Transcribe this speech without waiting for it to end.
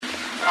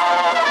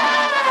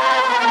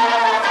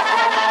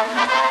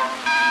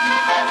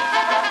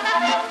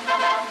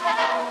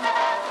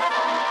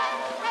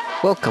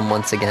Welcome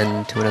once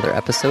again to another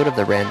episode of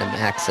the Random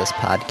Access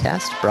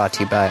Podcast, brought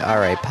to you by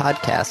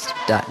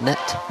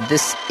rapodcast.net.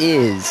 This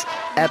is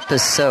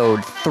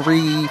episode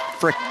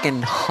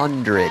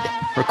 300,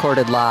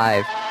 recorded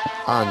live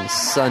on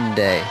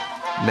Sunday,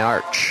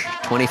 March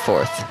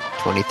 24th,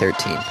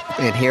 2013.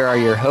 And here are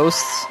your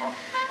hosts,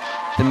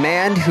 the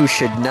man who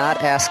should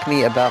not ask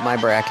me about my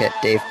bracket,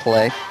 Dave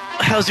Play.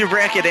 How's your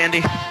bracket,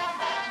 Andy?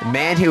 The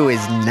man who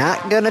is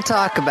not going to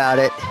talk about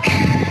it,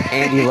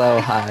 Andy Lowe.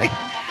 Hi.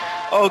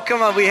 Oh,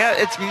 come on,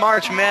 it's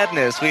March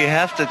Madness. We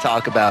have to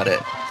talk about it.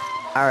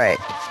 All right.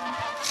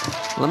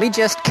 Let me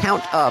just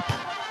count up.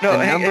 No,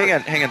 hang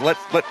on.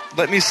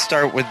 Let me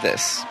start with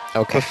this.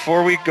 Okay.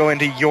 Before we go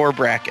into your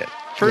bracket.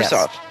 First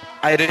Yes. off,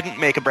 I didn't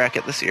make a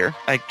bracket this year.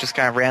 I just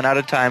kind of ran out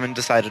of time and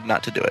decided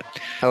not to do it.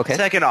 Okay.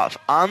 Second off,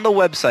 on the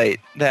website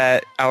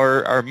that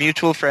our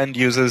mutual friend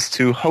uses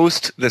to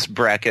host this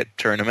bracket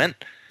tournament,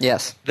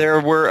 Yes. there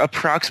were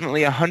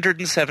approximately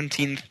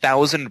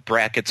 117,000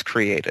 brackets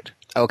created.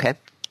 Okay.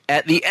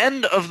 At the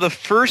end of the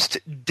first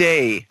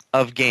day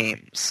of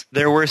games,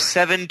 there were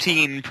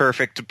 17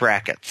 perfect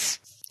brackets.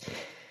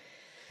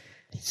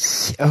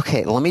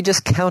 Okay, let me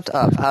just count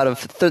up. Out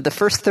of the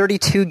first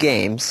 32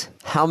 games,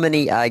 how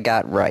many I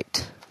got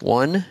right?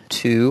 1,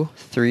 2,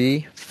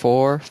 3,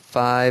 4,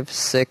 5,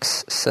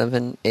 6,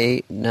 7,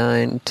 8,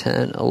 9,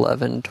 10,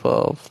 11,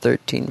 12,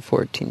 13,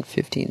 14,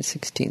 15,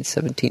 16,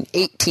 17,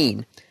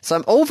 18. So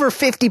I'm over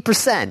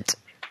 50%.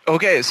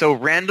 Okay, so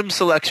random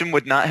selection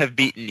would not have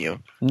beaten you.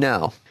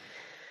 No.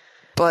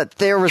 But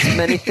there was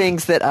many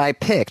things that I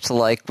picked,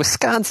 like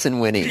Wisconsin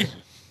winning,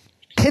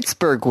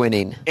 Pittsburgh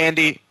winning.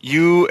 Andy,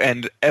 you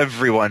and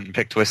everyone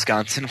picked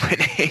Wisconsin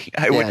winning.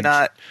 I would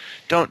not.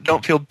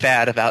 Don't feel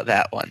bad about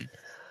that one.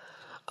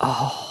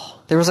 Oh,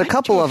 there was a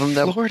couple of them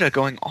that Florida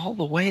going all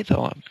the way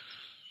though.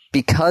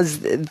 because,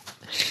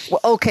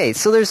 well, okay.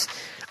 So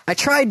I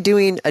tried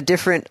doing a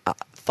different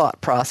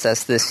thought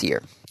process this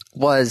year.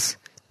 Was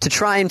to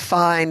try and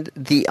find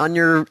the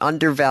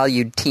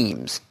undervalued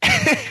teams.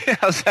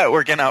 How's that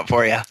working out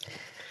for you?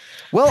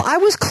 Well, I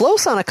was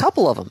close on a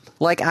couple of them.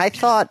 Like, I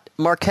thought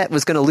Marquette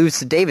was going to lose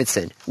to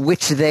Davidson,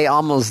 which they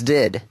almost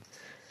did.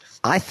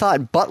 I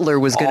thought Butler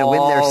was going to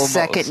win their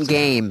second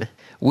game,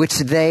 which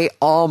they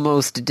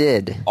almost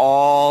did.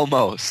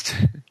 Almost.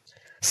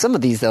 Some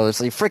of these, though,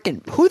 it's like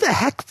who the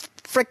heck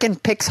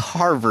frickin' picks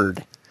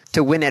Harvard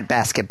to win at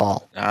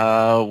basketball?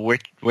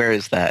 Where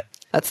is that?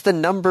 That's the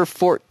number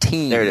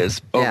 14. There it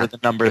is, over Yeah. the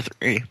number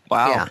 3.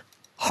 Wow. Yeah.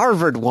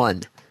 Harvard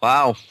won.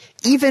 Wow.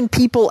 Even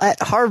people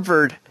at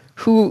Harvard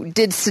who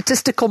did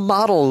statistical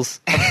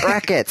models of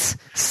brackets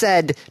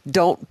said,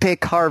 don't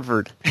pick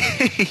Harvard.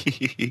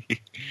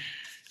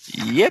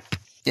 Yep.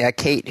 Yeah,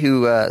 Kate,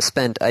 who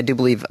spent, I do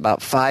believe,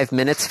 about 5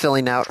 minutes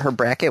filling out her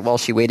bracket while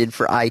she waited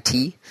for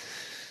IT.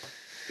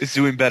 Is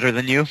doing better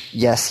than you?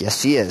 Yes,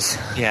 she is.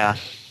 Yeah.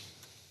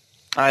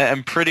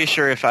 I'm pretty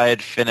sure if I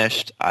had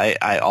finished,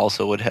 I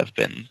also would have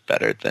been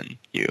better than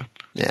you.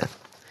 Yeah.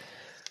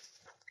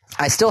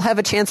 I still have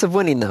a chance of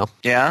winning, though.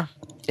 Yeah?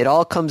 It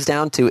all comes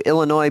down to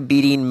Illinois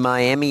beating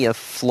Miami of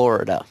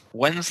Florida.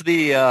 When's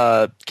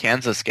the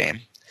Kansas game?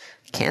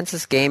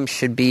 Kansas game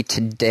should be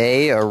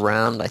today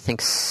around, I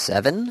think,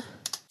 7?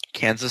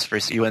 Kansas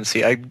versus UNC.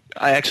 I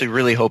actually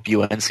really hope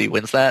UNC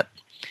wins that,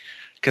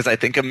 because I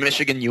think a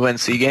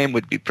Michigan-UNC game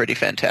would be pretty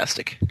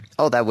fantastic.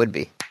 Oh, that would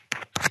be.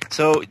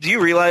 So, do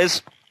you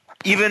realize,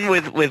 even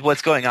with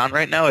what's going on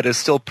right now, it is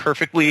still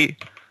perfectly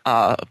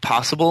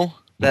possible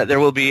that there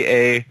will be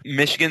a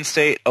Michigan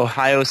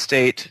State-Ohio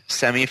State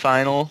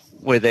semifinal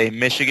with a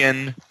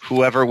Michigan,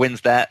 whoever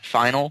wins that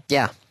final?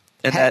 Yeah.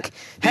 And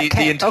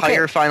the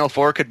entire Final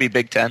Four could be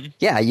Big Ten?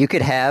 Yeah, you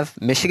could have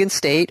Michigan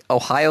State,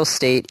 Ohio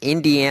State,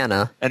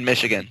 Indiana, And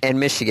Michigan.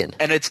 and Michigan.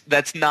 And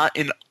that's not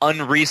an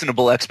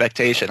unreasonable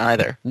expectation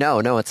either. No,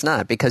 it's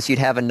not, because you'd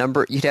have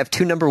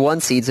two number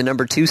 1 seeds, a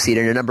number 2 seed,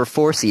 and a number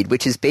 4 seed,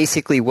 which is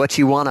basically what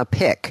you want to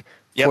pick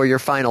for your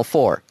Final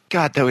Four.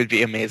 God, that would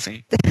be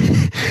amazing.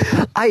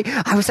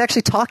 I was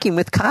actually talking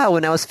with Kyle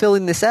when I was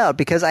filling this out,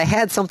 because I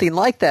had something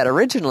like that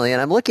originally,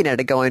 and I'm looking at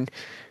it going,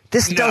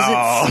 this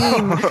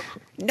doesn't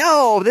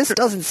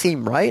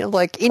seem right. I'm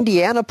like,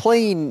 Indiana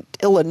playing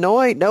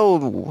Illinois?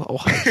 No.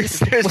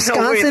 There's Wisconsin?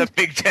 no way the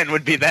Big Ten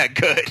would be that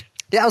good.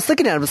 Yeah, I was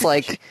looking at it. It was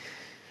like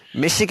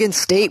Michigan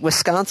State,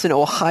 Wisconsin,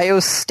 Ohio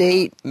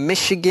State,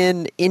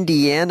 Michigan,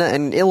 Indiana,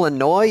 and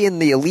Illinois in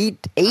the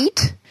Elite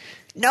Eight?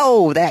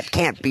 No, that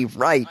can't be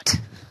right.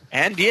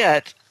 And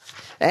yet,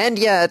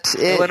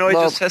 Illinois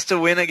just has to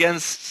win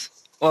against...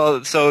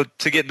 Well, so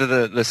to get into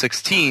the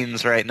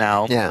 16s right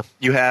now,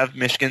 you have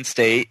Michigan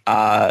State.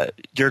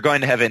 You're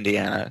going to have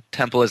Indiana.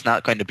 Temple is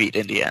not going to beat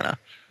Indiana.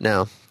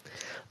 No.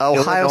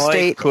 Ohio Illinois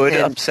State could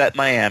upset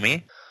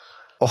Miami.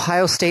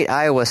 Ohio State,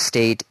 Iowa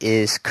State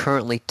is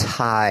currently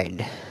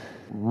tied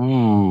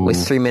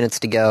with 3 minutes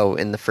to go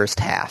in the first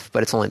half,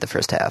 but it's only the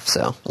first half,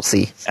 so we'll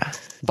see. Yeah.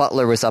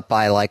 Butler was up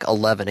by like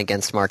 11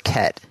 against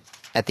Marquette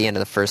at the end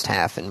of the first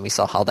half, and we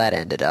saw how that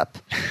ended up.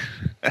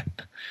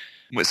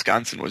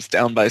 Wisconsin was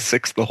down by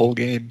 6 the whole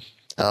game.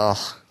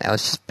 Oh, that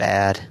was just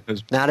bad.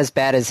 was- Not as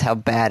bad as how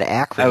bad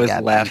Akron I was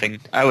got.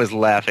 laughing. I was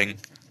laughing.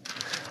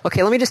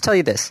 Okay, let me just tell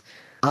you this.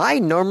 I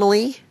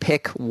normally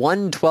pick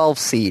 1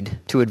 seed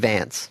to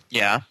advance.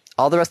 Yeah.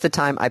 All the rest of the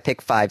time, I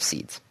pick 5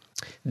 seeds.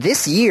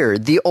 This year,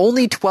 the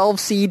only 12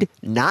 seed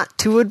not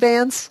to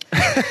advance...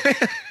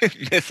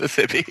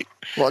 Mississippi.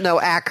 Well, no,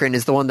 Akron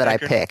is the one that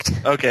Akron. I picked.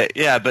 Okay,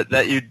 yeah, but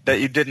that you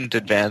didn't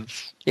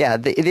advance. Yeah,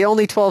 the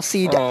only 12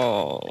 seed...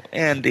 Oh,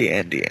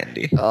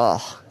 Andy.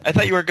 Oh, I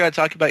thought you were going to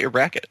talk about your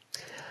bracket.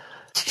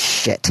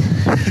 shit.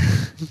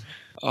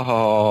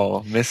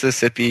 Oh,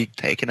 Mississippi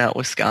taking out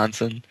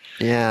Wisconsin.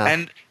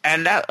 Yeah.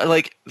 And that,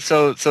 like,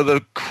 so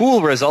the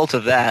cool result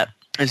of that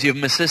is you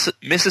have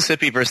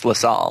Mississippi versus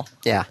LaSalle,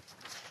 Yeah.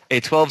 a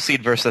 12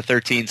 seed versus a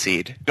 13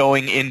 seed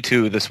going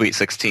into the Sweet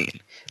 16.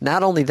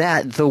 Not only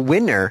that, the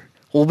winner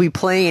will be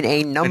playing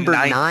a number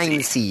 9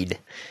 9 seed.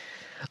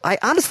 I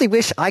honestly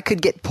wish I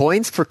could get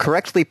points for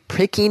correctly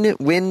picking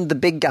when the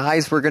big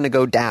guys were going to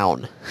go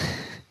down.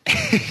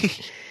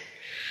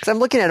 Because I'm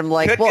looking at them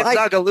like, Good well,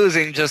 Gonzaga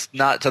losing, just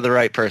not to the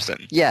right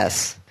person.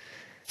 yes.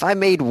 If I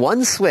made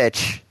one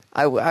switch,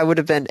 I would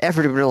have been,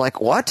 everybody would have been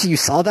like, what? You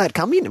saw that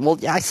coming? Well,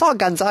 yeah, I saw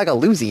Gonzaga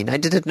losing. I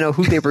didn't know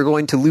who they were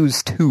going to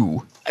lose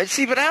to. I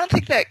see, but I don't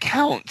think that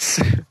counts.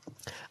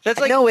 That's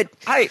like, No, it-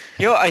 I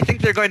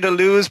think they're going to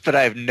lose, but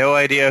I have no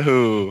idea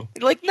who.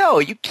 Like, no,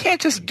 you can't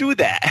just do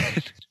that.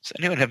 Does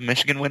anyone have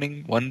Michigan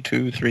winning? 1,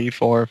 2, 3,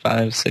 4,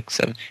 5, 6,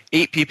 7,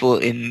 8 people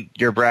in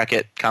your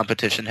bracket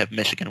competition have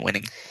Michigan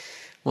winning.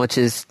 Which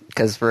is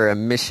because we're a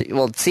Michigan.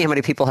 Well, see how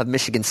many people have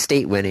Michigan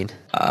State winning.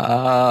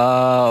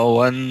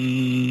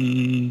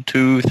 1,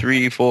 2,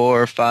 3,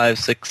 4, 5,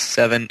 6,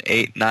 7,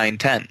 8, 9,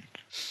 10.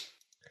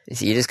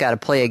 So you just got to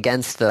play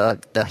against you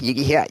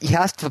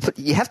have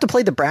to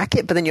play the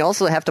bracket, but then you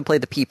also have to play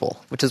the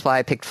people, which is why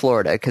I picked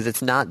Florida, because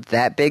it's not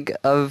that big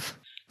of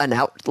an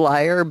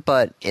outlier,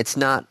 but it's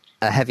not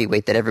a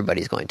heavyweight that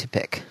everybody's going to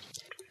pick.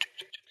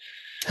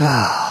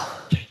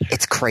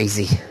 It's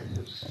crazy.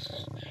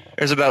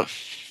 There's about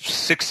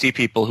 60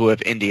 people who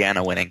have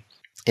Indiana winning.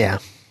 Yeah.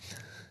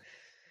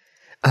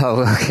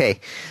 Oh, okay.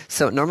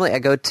 So normally I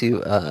go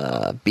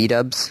to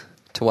B-Dubs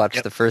to watch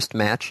Yep. the first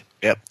match.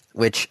 Yep.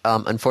 Which,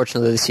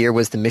 unfortunately, this year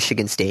was the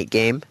Michigan State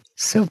game.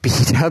 So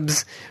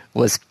B-Dubs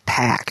was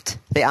packed.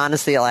 They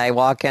honestly, I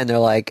walk in, they're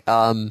like,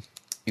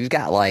 you've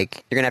got,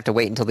 like, you're going to have to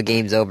wait until the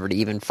game's over to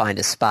even find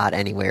a spot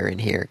anywhere in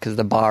here, because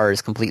the bar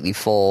is completely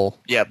full.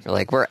 Yep. They're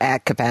like, we're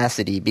at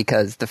capacity,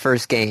 because the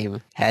first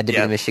game had to be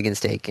Yep. the Michigan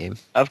State game.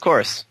 Of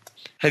course.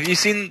 Have you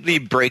seen the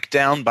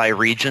breakdown by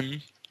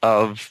region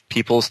of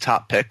people's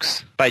top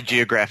picks by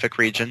geographic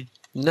region?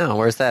 No,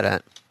 where's that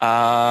at?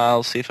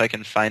 I'll see if I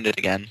can find it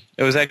again.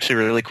 It was actually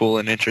really cool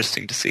and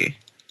interesting to see.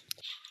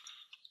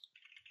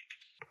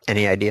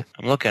 Any idea?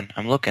 I'm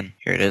looking.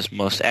 Here it is.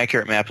 Most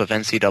accurate map of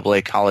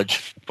NCAA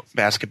college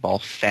basketball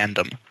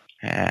fandom.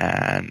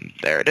 And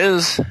there it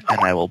is. And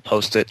I will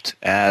post it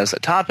as a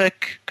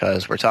topic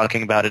because we're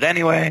talking about it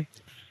anyway.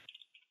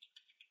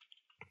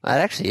 That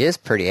actually is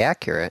pretty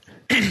accurate.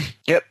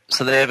 Yep.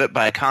 So they have it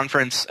by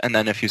conference, and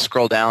then if you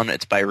scroll down,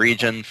 it's by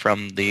region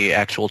from the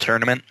actual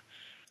tournament,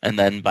 and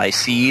then by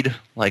seed,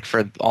 like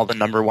for all the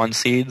number 1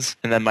 seeds.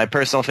 And then my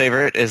personal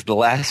favorite is the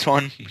last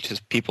one, which is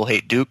people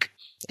hate Duke.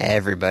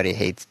 Everybody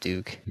hates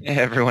Duke.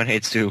 Everyone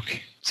hates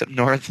Duke, except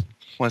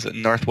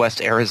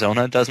Northwest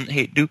Arizona doesn't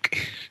hate Duke.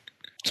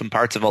 Some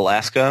parts of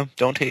Alaska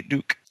don't hate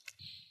Duke.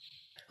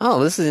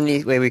 Oh, this is a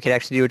neat way we could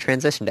actually do a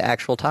transition to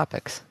actual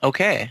topics.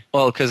 Okay.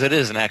 Well, because it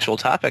is an actual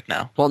topic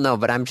now. Well, no,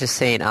 but I'm just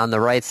saying on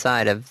the right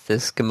side of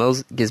this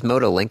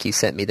Gizmodo link you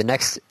sent me,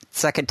 the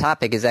second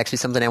topic is actually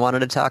something I wanted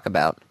to talk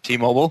about.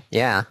 T-Mobile,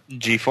 Yeah,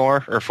 G4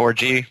 or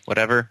 4G,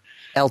 whatever.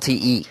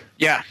 LTE.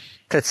 Yeah.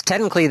 Because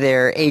technically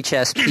their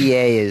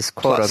HSPA is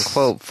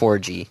quote-unquote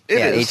 4G. It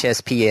yeah, is.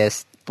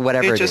 HSPS,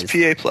 whatever it is.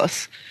 HSPA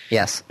Plus.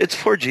 Yes. It's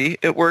 4G.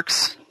 It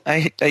works.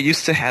 I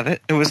used to have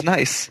it. It was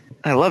nice.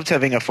 I loved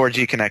having a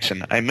 4G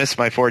connection. I miss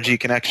my 4G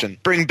connection.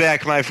 Bring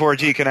back my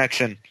 4G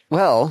connection.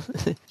 Well,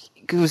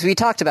 because we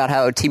talked about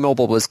how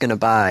T-Mobile was going to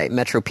buy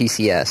Metro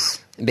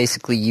PCS and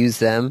basically use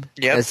them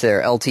Yep. as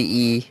their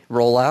LTE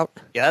rollout.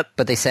 Yep.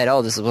 But they said,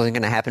 oh, this wasn't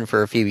going to happen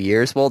for a few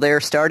years. Well,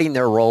 they're starting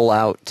their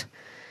rollout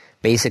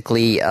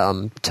basically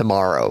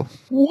tomorrow.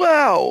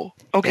 Wow.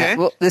 Okay. Yeah,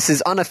 well, this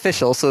is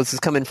unofficial, so this is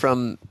coming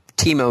from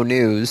T-Mo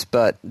News,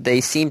 but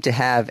they seem to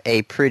have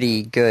a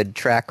pretty good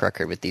track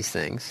record with these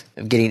things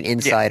of getting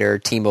insider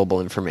T-Mobile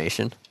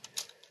information.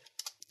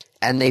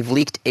 And they've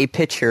leaked a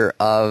picture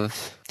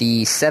of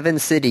the 7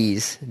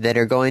 cities that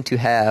are going to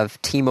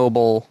have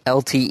T-Mobile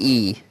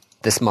LTE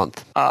this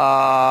month.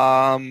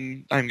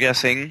 I'm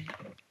guessing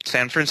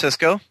San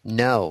Francisco,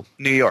 No.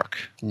 New York,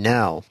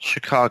 No.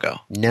 Chicago.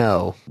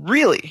 No.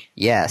 Really?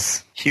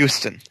 Yes.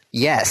 Houston.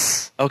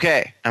 Yes.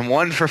 Okay. I'm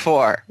 1 for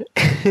 4.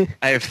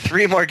 I have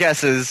 3 more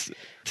guesses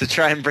to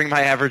try and bring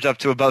my average up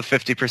to above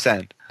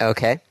 50%.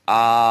 Okay.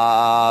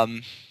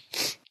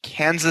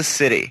 Kansas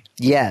City.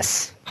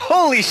 Yes.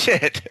 Holy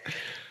shit.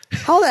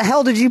 How the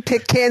hell did you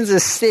pick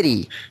Kansas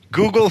City?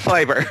 Google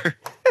Fiber.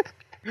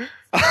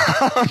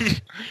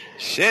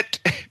 Shit.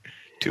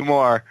 Two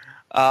more.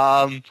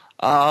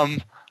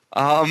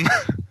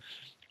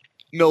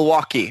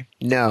 Milwaukee.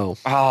 No.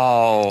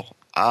 Oh,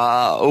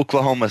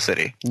 Oklahoma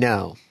City.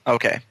 No.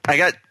 Okay. I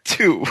got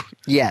two.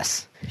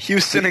 Yes.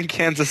 Houston and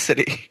Kansas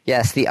City.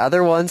 Yes, the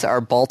other ones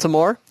are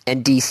Baltimore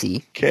and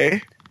DC.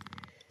 Okay.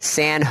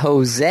 San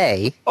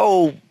Jose.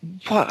 Oh,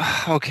 what?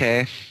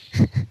 Okay.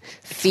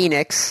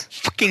 Phoenix.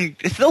 Fucking,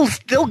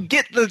 they'll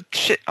get the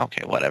shit.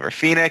 Okay, whatever.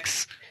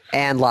 Phoenix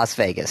and Las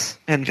Vegas.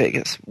 and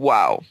Vegas.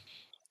 Wow.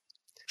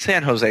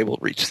 San Jose will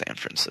reach San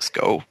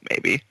Francisco,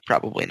 maybe.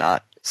 Probably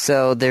not.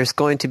 So there's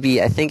going to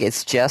be, I think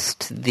it's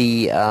just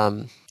the,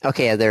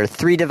 there are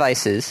 3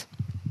 devices.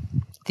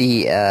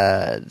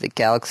 The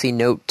Galaxy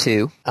Note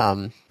 2,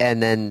 and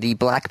then the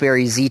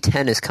BlackBerry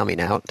Z10 is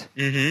coming out.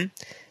 Mm-hmm.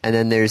 And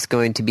then there's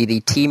going to be the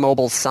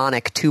T-Mobile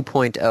Sonic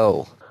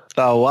 2.0.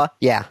 Oh, what?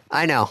 Yeah,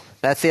 I know.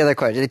 That's the other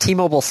question. The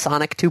T-Mobile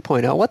Sonic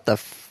 2.0, what the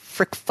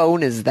frick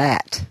phone is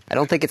that? I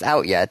don't think it's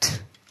out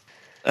yet.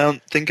 I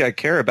don't think I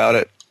care about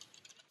it,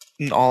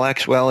 in all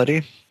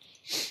actuality.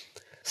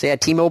 So yeah,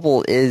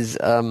 T-Mobile is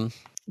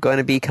going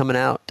to be coming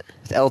out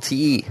with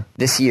LTE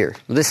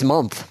this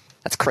month.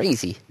 That's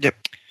crazy. Yep.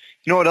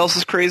 You know what else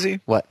is crazy?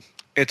 What?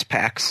 It's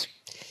PAX.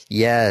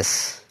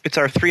 Yes. It's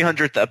our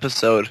 300th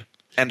episode,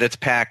 and it's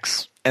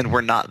PAX, and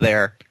we're not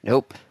there.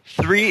 Nope.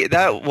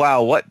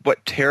 Wow, what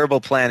terrible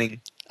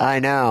planning. I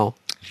know.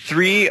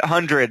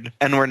 300,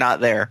 and we're not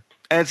there.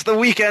 And it's the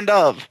weekend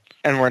of,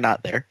 and we're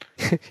not there.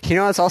 You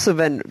know what's also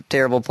been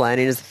terrible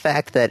planning is the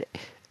fact that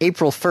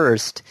April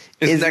 1st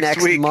is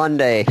next week.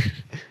 Monday.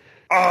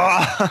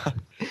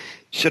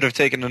 Should have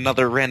taken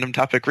another random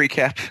topic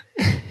recap.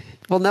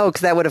 Well, no,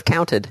 because that would have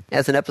counted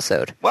as an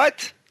episode.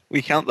 What?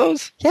 We count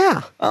those?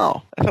 Yeah.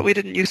 Oh, I thought we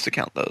didn't used to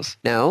count those.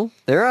 No,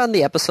 they're on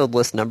the episode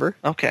list number.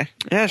 Okay.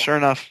 Yeah, sure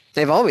enough.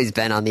 They've always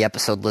been on the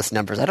episode list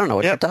numbers. I don't know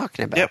what you're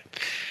talking about. Yep.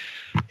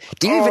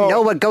 Do you even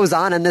know what goes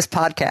on in this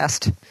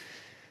podcast?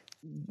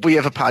 We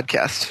have a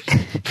podcast.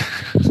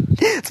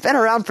 It's been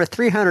around for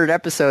 300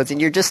 episodes, and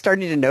you're just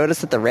starting to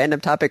notice that the random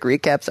topic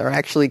recaps are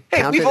actually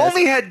counted. We've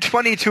only had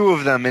 22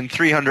 of them in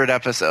 300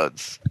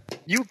 episodes.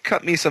 You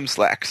cut me some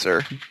slack,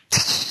 sir.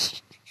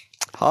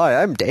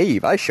 Hi, I'm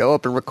Dave. I show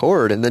up and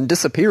record and then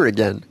disappear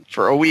again.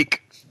 For a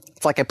week.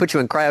 It's like I put you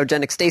in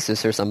cryogenic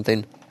stasis or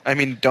something. I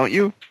mean, don't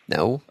you?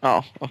 No.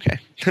 Oh, okay.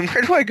 Then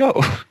where do I go?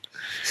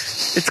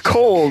 It's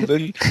cold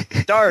and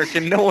dark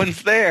and no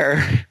one's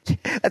there.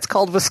 That's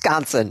called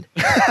Wisconsin.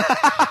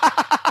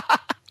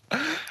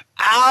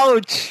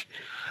 Ouch!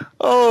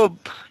 Oh,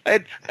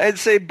 I'd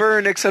say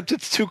burn, except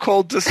it's too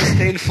cold to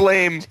sustain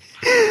flame.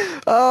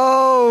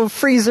 Oh,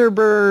 freezer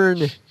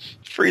burn.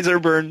 Freezer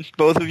burn.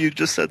 Both of you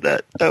just said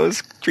that. That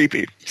was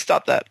creepy.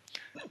 Stop that.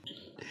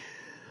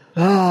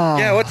 Oh.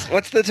 Yeah,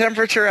 what's the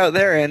temperature out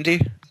there, Andy?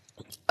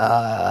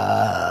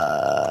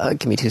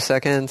 Give me 2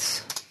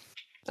 seconds.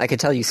 I could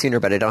tell you sooner,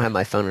 but I don't have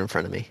my phone in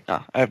front of me.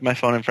 Oh, I have my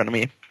phone in front of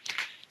me.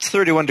 It's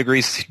 31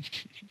 degrees.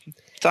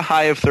 It's a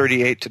high of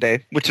 38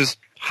 today, which is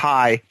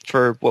high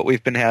for what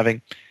we've been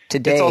having.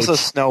 Today, it's also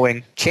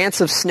snowing.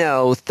 Chance of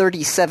snow,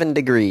 37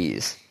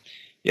 degrees.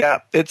 Yeah,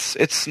 it's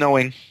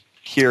snowing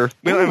here.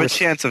 We don't have a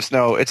chance of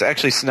snow. It's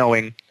actually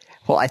snowing.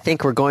 Well, I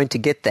think we're going to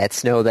get that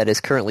snow that is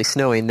currently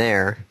snowing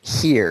there,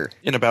 here.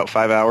 In about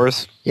 5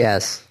 hours.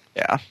 Yes.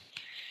 Yeah.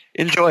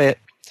 Enjoy it.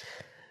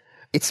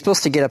 It's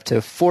supposed to get up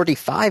to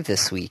 45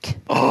 this week.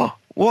 Oh,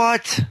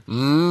 what?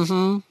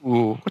 Mm-hmm.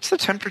 Ooh, what's the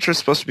temperature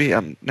supposed to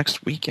be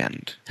next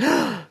weekend?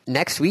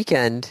 Next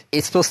weekend,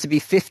 it's supposed to be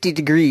 50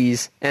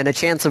 degrees and a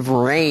chance of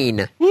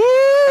rain.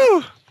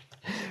 Woo!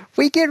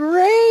 We get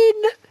rain!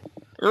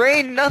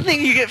 Rain, nothing.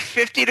 You get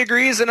 50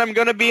 degrees and I'm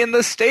going to be in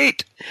the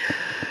state.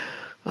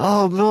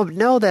 Oh,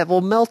 no, that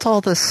will melt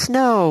all the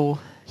snow.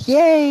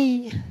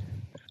 Yay!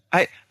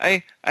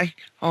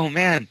 Oh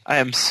man, I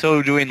am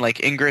so doing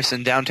like Ingress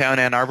in downtown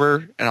Ann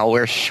Arbor, and I'll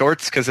wear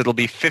shorts because it'll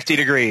be 50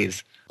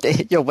 degrees.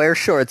 You'll wear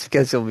shorts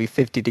because it'll be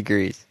 50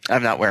 degrees.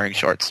 I'm not wearing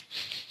shorts.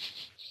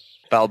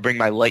 But I'll bring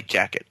my light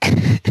jacket.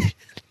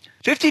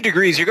 50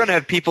 degrees, you're going to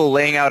have people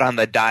laying out on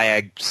the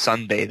diag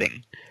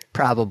sunbathing.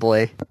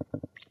 Probably.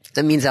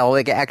 That means I'll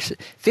actually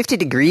 50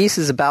 degrees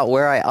is about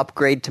where I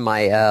upgrade to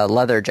my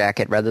leather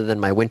jacket rather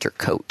than my winter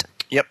coat.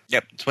 Yep.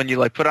 It's when you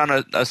like put on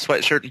a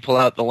sweatshirt and pull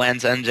out the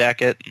Land's End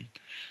jacket and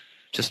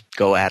just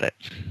go at it.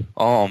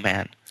 Oh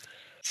man,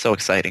 so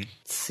exciting.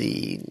 Let's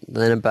see,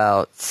 then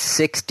about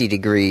 60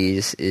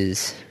 degrees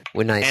is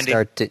when I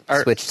start to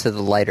switch to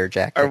the lighter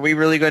jacket. Are we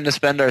really going to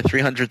spend our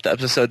 300th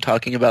episode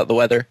talking about the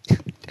weather?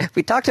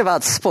 We talked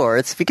about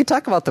sports. We could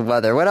talk about the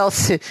weather. What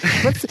else?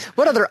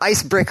 What other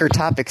icebreaker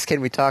topics can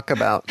we talk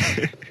about?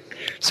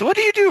 So what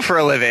do you do for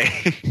a living?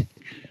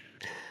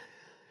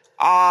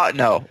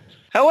 No.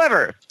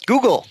 However,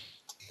 Google.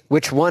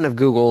 Which one of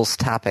Google's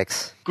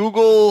topics?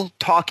 Google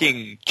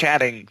talking,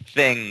 chatting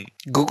thing.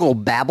 Google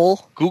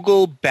Babble?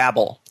 Google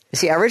Babble.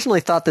 See, I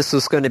originally thought this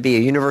was going to be a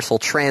universal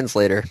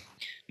translator.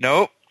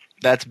 Nope.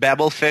 That's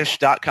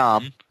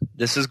babblefish.com.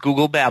 This is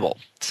Google Babble.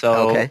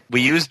 So okay.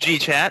 We use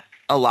GChat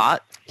a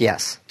lot.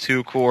 Yes.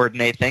 To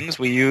coordinate things.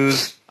 We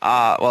use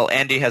Well,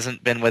 Andy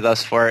hasn't been with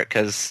us for it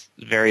because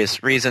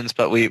various reasons,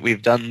 but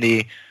we've done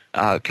the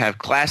kind of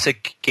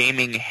classic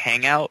gaming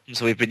Hangout.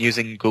 So we've been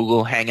using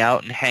Google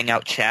Hangout and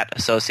Hangout Chat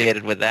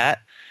associated with that.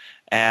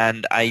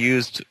 And I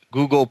used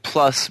Google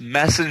Plus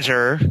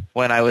Messenger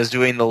when I was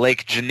doing the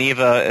Lake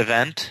Geneva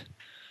event.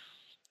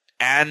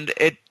 And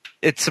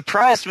it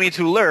surprised me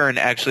to learn,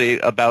 actually,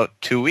 about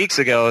 2 weeks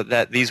ago,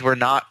 that these were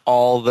not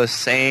all the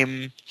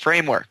same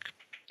framework.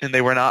 And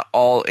they were not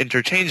all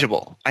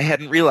interchangeable. I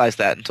hadn't realized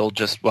that until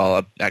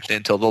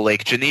until the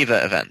Lake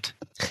Geneva event.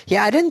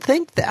 Yeah, I didn't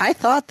think that. I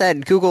thought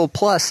that Google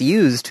Plus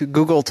used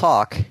Google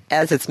Talk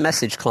as its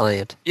message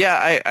client.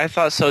 Yeah, I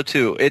thought so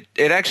too. It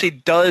actually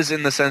does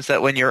in the sense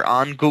that when you're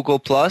on Google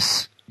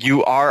Plus,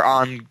 you are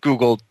on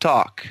Google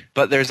Talk.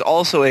 But there's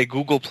also a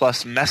Google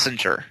Plus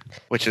Messenger,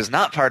 which is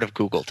not part of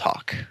Google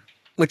Talk.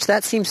 Which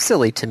that seems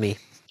silly to me.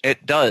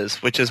 It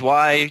does, which is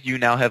why you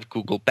now have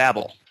Google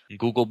Babel.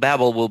 Google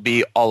Babel will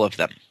be all of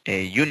them,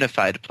 a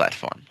unified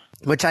platform.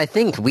 Which I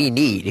think we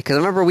need, because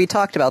remember we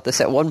talked about this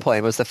at one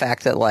point, was the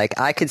fact that, like,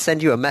 I could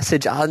send you a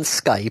message on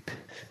Skype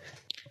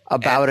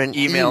about And an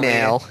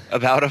email.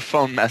 about a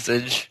phone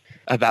message,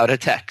 about a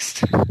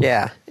text.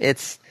 Yeah,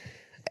 it's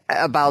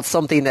about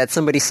something that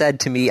somebody said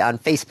to me on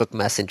Facebook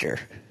Messenger.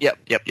 Yep.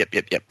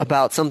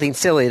 About something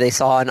silly they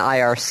saw on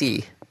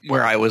IRC.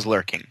 Where I was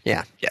lurking.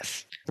 Yeah.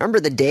 Yes. Remember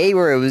the day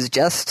where it was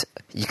just,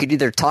 you could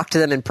either talk to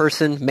them in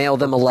person, mail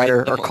them a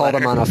letter, or call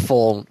them on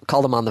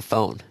the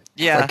phone.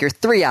 Yeah. Like your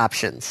three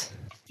options.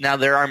 Now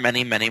there are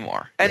many, many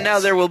more. And Yes. now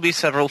there will be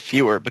several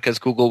fewer because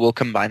Google will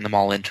combine them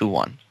all into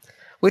one.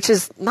 Which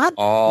is not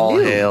All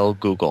new. hail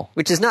Google.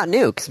 Which is not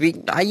new, because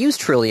I use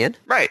Trillion.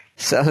 Right.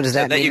 So does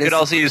that mean you could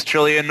also use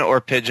Trillion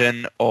or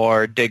Pigeon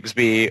or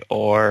Digsby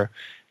or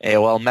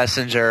AOL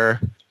Messenger.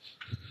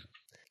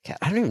 God,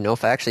 I don't even know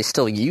if I actually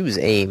still use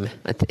AIM,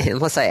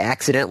 unless I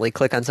accidentally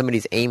click on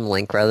somebody's AIM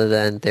link rather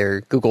than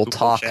their Google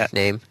Talk Chat.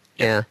 name.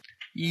 Yep.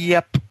 Yeah.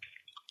 Yep.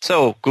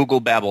 So, Google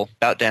Babel,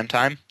 about damn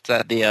time? Is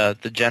that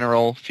the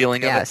general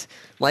feeling of Yes.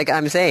 Like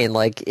I'm saying,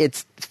 like,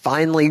 it's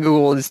finally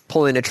Google is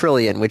pulling a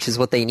Trillion, which is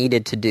what they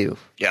needed to do.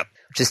 it? Yep.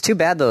 Which is too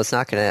bad, though, it's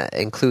not going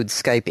to include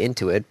Skype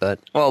into it, but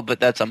Well, but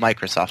that's a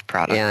Microsoft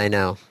product. yeah, I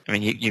know. I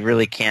mean, you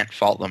really can't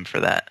fault them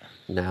for that.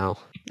 No.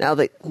 Now,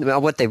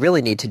 what they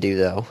really need to do,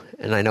 though,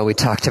 and I know we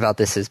talked about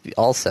this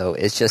also,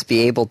 is just be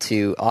able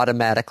to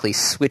automatically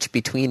switch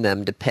between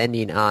them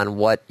depending on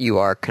what you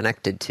are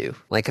connected to.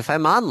 Like, if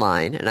I'm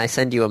online and I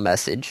send you a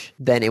message,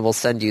 then it will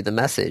send you the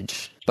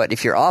message. But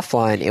if you're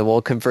offline, it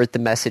will convert the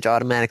message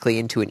automatically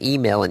into an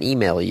email and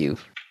email you.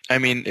 I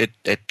mean,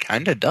 it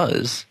kind of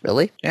does.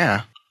 Really?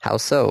 Yeah. How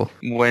so?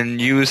 When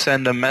you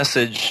send a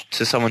message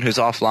to someone who's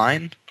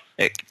offline,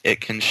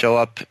 it can show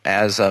up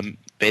as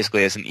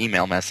basically as an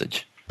email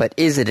message. But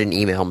is it an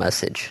email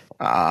message?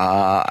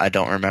 I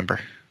don't remember.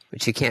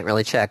 Which you can't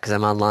really check because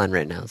I'm online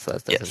right now, so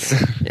that doesn't Yes.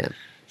 matter. Yeah.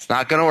 It's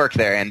not going to work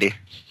there, Andy.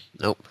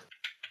 Nope.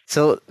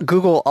 So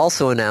Google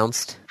also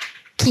announced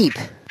Keep.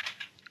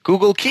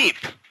 Google Keep.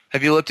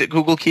 Have you looked at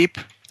Google Keep?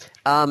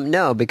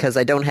 No, because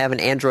I don't have an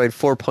Android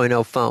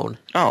 4.0 phone.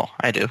 Oh,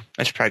 I do.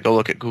 I should probably go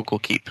look at Google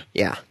Keep.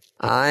 Yeah.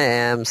 I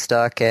am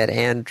stuck at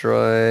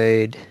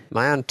Android. Am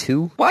I on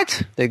 2?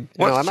 What?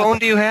 What I'm phone on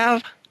do you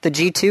have? the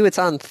G2. It's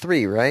on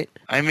 3, right?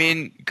 I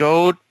mean,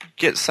 go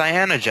get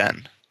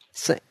Cyanogen.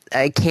 So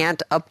I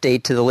can't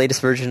update to the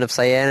latest version of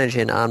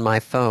Cyanogen on my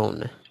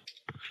phone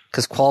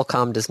because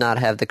Qualcomm does not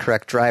have the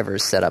correct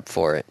drivers set up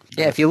for it.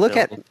 Yeah, if you look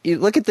at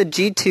the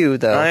G2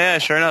 though. Oh, yeah,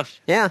 sure enough.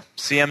 Yeah,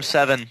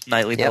 CM7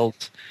 nightly Yep.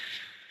 builds.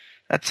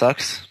 That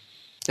sucks.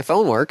 the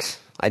phone works.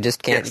 I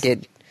just can't Yes.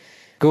 get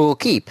Google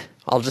Keep.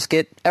 I'll just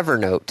get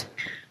Evernote.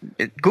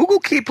 Google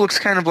Keep looks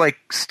kind of like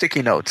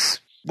sticky notes.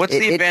 What's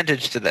the It-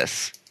 advantage to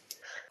this?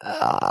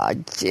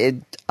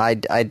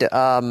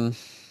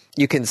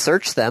 You can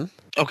search them.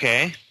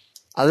 Okay.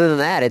 Other than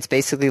that, it's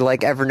basically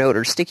like Evernote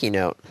or Sticky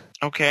Note.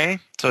 Okay.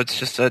 So it's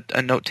just a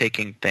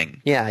note-taking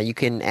thing. Yeah, you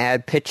can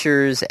add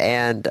pictures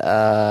and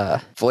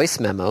voice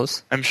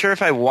memos. I'm sure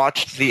if I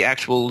watched the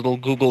actual little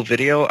Google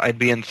video, I'd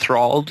be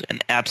enthralled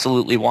and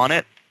absolutely want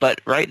it.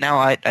 But right now,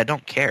 I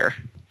don't care.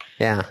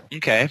 Yeah.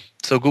 Okay.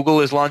 So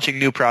Google is launching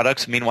new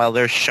products. Meanwhile,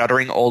 they're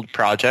shuttering old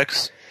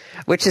projects.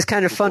 Which is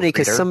kind of funny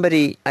because Reader.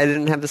 somebody, I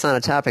didn't have this on a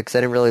topic because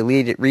I didn't really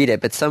read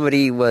it, but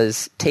somebody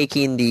was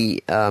taking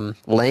the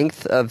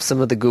length of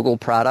some of the Google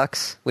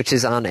products, which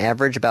is on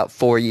average about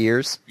 4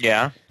 years.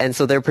 Yeah. And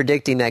so they're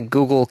predicting that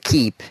Google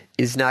Keep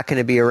is not going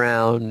to be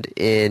around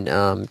in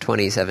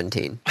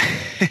 2017.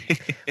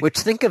 Which,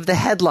 think of the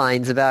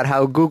headlines about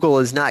how Google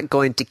is not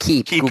going to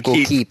keep Google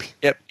Keep.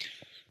 Yep.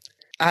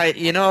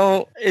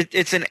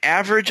 It's an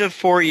average of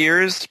 4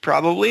 years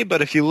probably,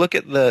 but if you look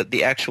at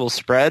the actual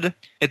spread,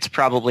 it's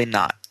probably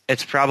not.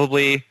 It's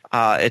probably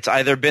it's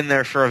either been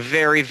there for a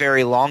very,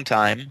 very long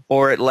time,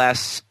 or it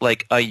lasts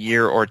like a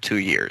year or 2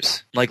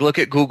 years. Like, look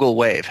at Google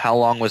Wave. How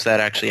long was that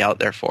actually out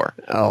there for?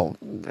 Oh,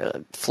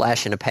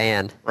 flash in a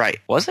pan. Right.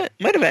 Was it?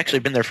 Might have actually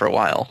been there for a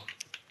while.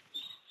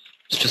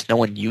 It's just no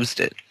one used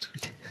it.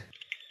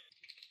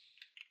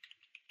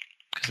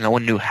 because no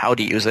one knew how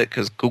to use it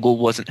because Google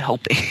wasn't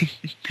helping.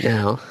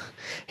 No.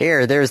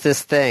 Here, there's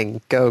this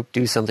thing. Go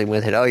do something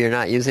with it. Oh, you're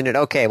not using it?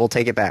 Okay, we'll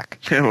take it back.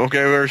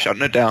 Okay, we're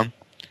shutting it down.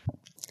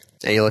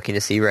 Are you looking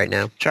to see right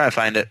now? Try to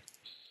find it.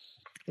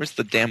 Where's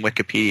the damn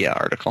Wikipedia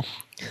article?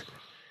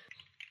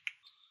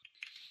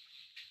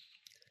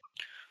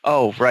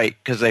 Oh, right,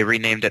 because they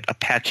renamed it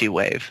Apache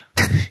Wave.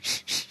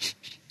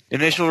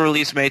 Initial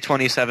release May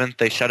 27th.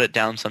 They shut it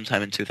down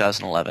sometime in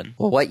 2011.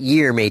 Well, what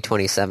year, May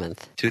 27th?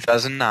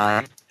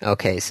 2009.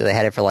 Okay, so they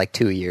had it for like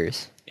 2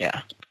 years.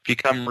 Yeah.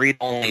 Become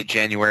read-only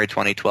January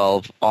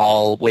 2012.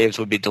 All waves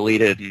would be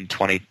deleted in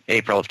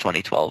April of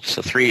 2012,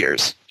 so 3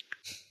 years.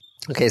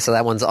 Okay, so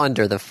that one's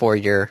under the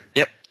 4-year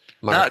Yep.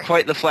 mark. Not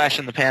quite the flash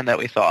in the pan that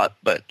we thought,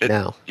 but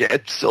No. Yeah,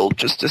 it still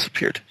just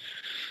disappeared.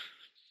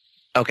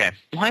 Okay.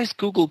 Why is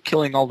Google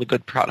killing all the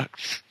good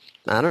products?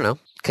 I don't know.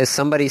 Because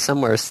somebody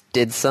somewhere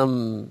did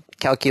some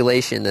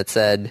calculation that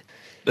said,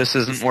 This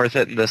isn't worth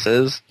it and this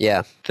is?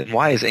 yeah, Then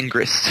why is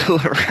Ingress still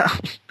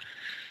around?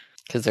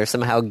 because they're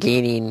somehow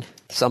gaining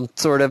some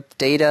sort of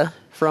data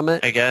from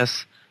it. I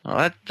guess.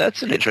 Well,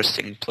 that's an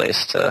interesting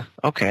place to...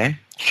 Okay.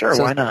 Sure,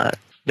 So- why not?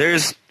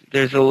 There's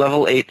a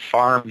level 8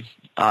 farm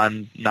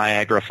on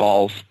Niagara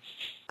Falls.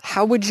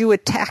 How would you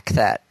attack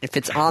that if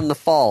it's on the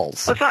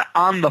falls? Well, it's not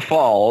on the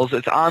falls.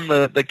 It's on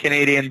the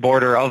Canadian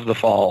border of the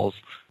falls.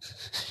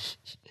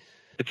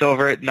 It's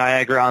over at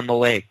Niagara on the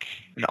lake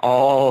and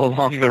all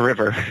along the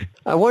river.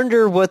 I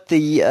wonder what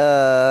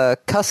the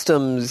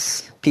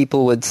customs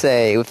people would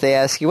say if they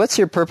ask you, what's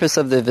your purpose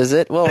of the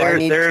visit? Well,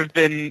 There have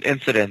been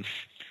incidents.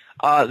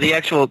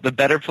 The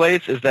better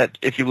place is that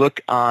if you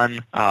look on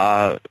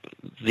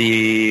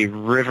the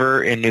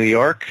river in New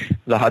York,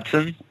 the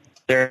Hudson,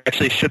 there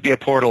actually should be a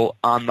portal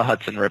on the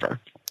Hudson River.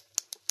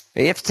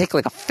 You have to take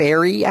like a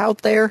ferry out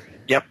there?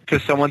 Yep,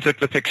 because someone took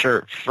the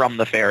picture from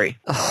the ferry.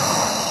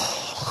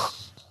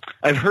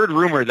 I've heard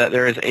rumor that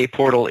there is a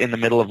portal in the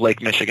middle of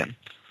Lake Michigan.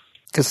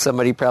 Because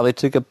somebody probably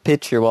took a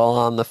picture while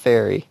on the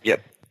ferry.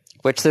 Yep.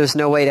 Which there's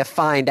no way to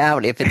find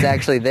out if it's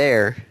actually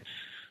there.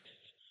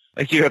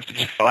 Like, you have to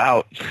just go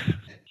out.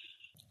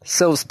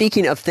 So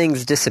speaking of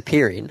things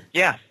disappearing,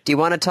 Yeah. do you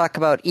want to talk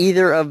about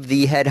either of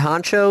the head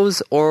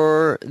honchos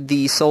or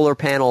the solar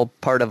panel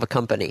part of a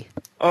company?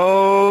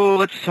 Oh,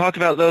 let's talk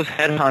about those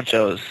head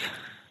honchos.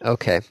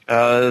 Okay.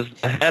 The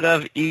head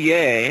of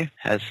EA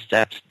has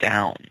stepped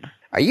down.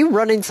 Are you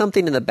running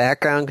something in the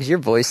background? Because your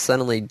voice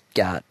suddenly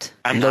got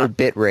I'm low not.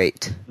 bit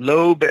rate.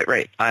 Low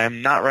bitrate. I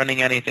am not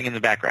running anything in the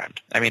background.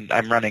 I mean,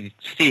 I'm running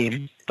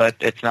Steam, but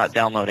it's not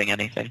downloading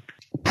anything.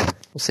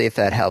 We'll see if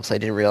that helps. I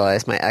didn't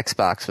realize my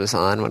Xbox was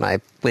on when I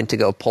went to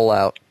go pull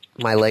out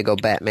my Lego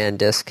Batman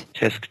disc.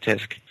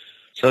 Tisk.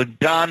 So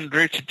John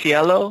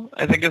Riccitiello,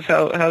 I think is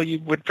how you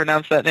would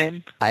pronounce that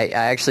name, I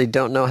actually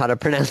don't know how to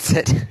pronounce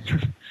it.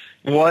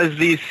 was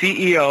the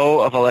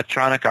CEO of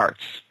Electronic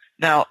Arts.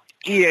 Now,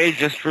 EA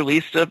just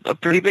released a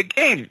pretty big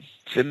game,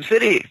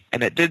 SimCity,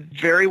 and it did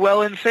very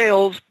well in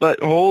sales,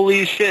 but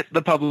holy shit,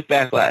 the public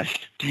backlash.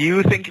 Do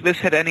you think this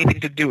had anything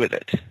to do with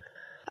it?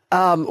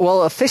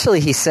 Well,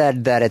 officially he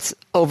said that it's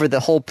over the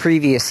whole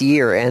previous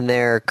year, and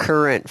their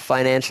current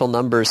financial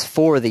numbers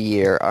for the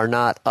year are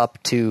not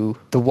up to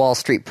the Wall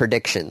Street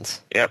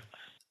predictions. Yep.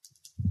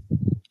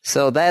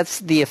 So that's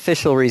the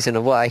official reason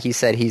of why he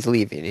said he's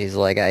leaving. He's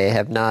like, I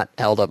have not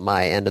held up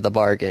my end of the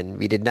bargain.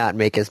 We did not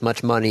make as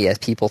much money as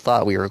people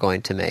thought we were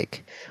going to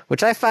make.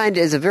 Which I find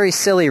is a very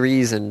silly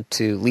reason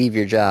to leave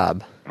your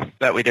job.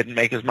 That we didn't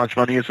make as much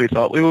money as we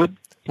thought we would?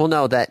 Well,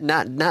 no, that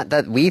not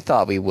that we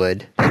thought we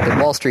would. That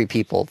the Wall Street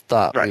people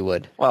thought we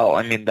would. Well,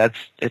 I mean,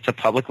 it's a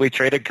publicly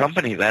traded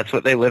company. That's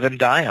what they live and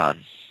die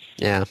on.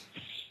 Yeah.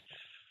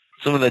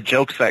 Some of the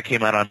jokes that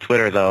came out on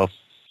Twitter, though,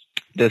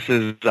 this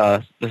is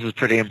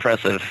pretty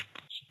impressive.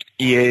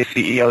 EA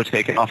CEO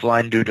taken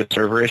offline due to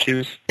server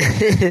issues.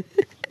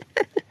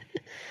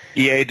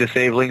 EA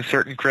disabling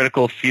certain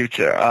critical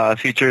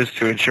features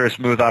to ensure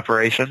smooth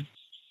operation.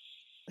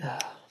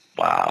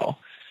 Wow.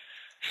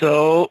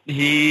 So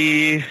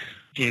he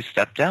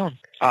stepped down.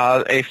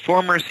 A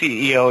former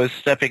CEO is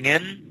stepping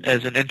in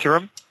as an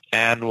interim,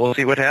 and we'll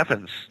see what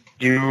happens.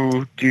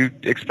 Do you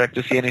expect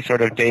to see any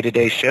sort of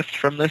day-to-day shift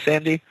from this,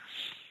 Andy?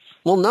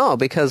 Well, no,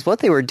 because what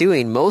they were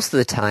doing most of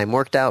the time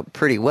worked out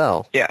pretty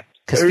well. Yeah.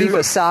 Because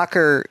FIFA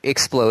Soccer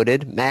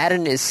exploded.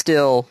 Madden is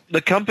still...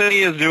 The company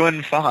is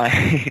doing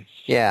fine.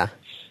 Yeah.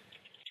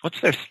 What's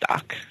their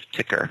stock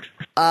ticker?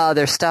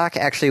 Their stock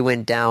actually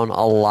went down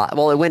a lot.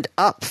 Well, it went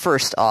up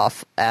first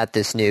off at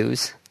this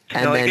news.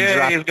 And They're then like, hey,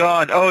 dropped... he's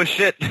gone. Oh,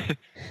 shit.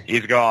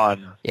 He's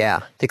gone.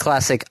 Yeah, the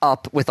classic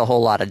up with a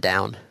whole lot of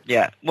down.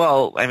 Yeah.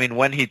 Well, I mean,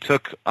 when he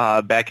took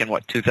back in,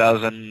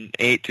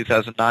 2008,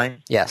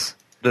 2009? Yes.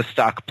 The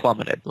stock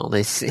plummeted. Well,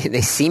 they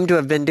seem to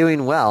have been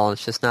doing well.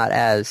 It's just not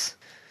as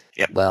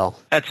well.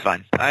 That's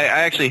fine. I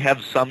actually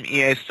have some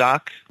EA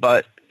stock,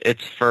 but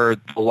it's for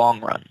the long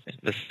run.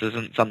 This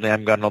isn't something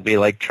I'm going to be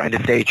trying to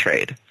day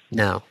trade.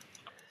 No.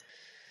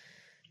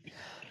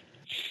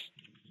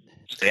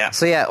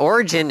 So yeah,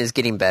 Origin is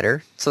getting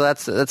better. So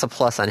that's a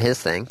plus on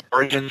his thing.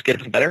 Origin's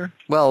getting better?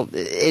 Well,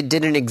 it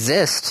didn't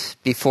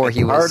exist before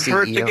he was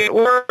Hard CEO. for it to get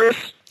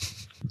worse.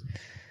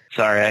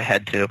 Sorry, I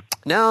had to.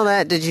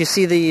 No, did you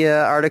see the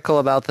article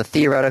about the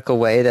theoretical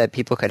way that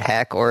people could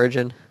hack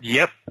Origin?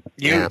 Yep.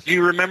 Do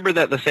you remember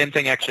that the same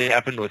thing actually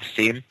happened with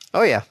Steam?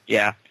 Oh, yeah.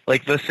 Yeah,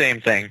 like the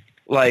same thing.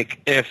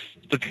 Like, if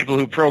the people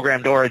who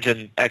programmed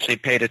Origin actually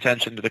paid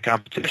attention to the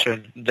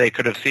competition, they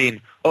could have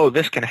seen, oh,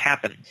 this can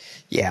happen.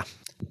 Yeah.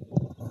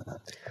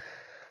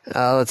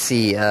 Let's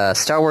see.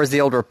 Star Wars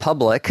The Old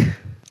Republic.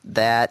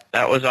 That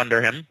was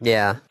under him.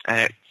 Yeah. And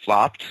it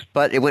flopped.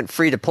 But it went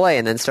free to play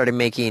and then started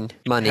making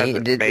money.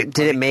 Did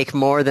it make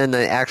more than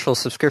the actual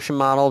subscription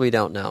model? We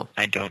don't know.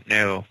 I don't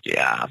know.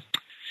 Yeah.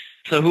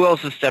 So who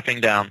else is stepping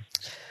down?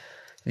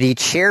 The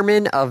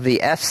chairman of the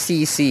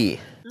FCC.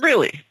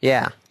 Really?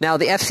 Yeah. Now,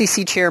 the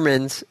FCC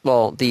chairmans,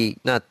 well,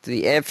 not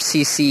the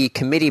FCC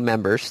committee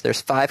members,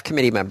 there's 5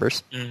 committee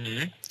members.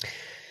 Mm-hmm.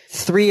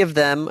 3 of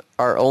them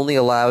are only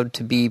allowed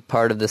to be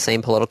part of the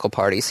same political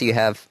party. So you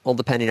have, well,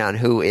 depending on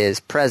who is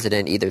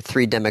president, either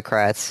 3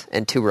 Democrats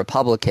and 2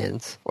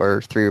 Republicans,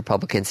 or 3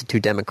 Republicans and 2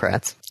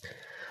 Democrats.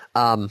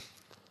 And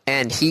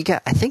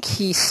I think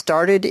he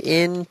started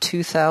in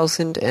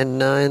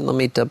 2009. Let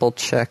me double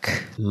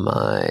check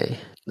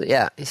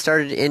Yeah, he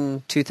started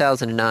in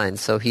 2009,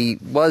 so he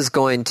was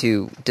going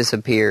to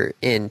disappear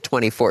in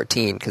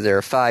 2014 because there are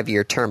a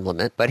 5-year term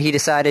limit, but he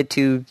decided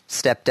to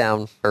step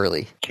down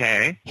early.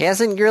 Okay. He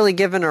hasn't really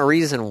given a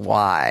reason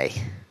why.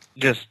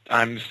 Just,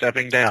 I'm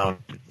stepping down.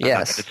 Yes. I'm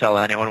not going to tell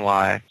anyone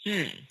why.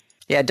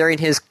 Yeah, during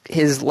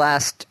his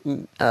last,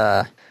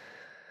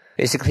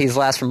 basically his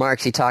last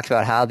remarks, he talked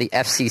about how the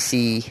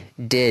FCC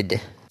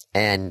did.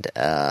 And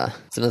some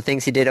of the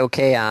things he did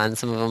okay on,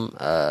 some of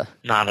them...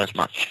 Not as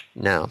much.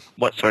 No.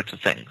 What sorts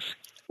of things?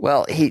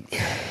 Well,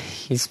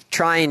 he's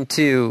trying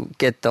to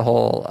get the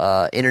whole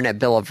Internet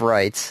Bill of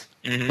Rights,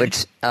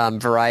 which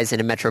Verizon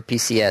and Metro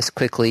PCS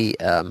quickly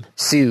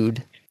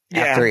sued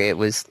after it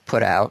was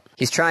put out.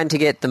 He's trying to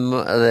get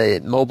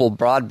the mobile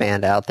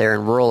broadband out there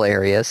in rural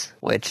areas,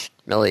 which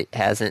really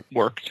hasn't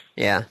worked.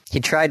 Yeah. He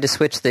tried to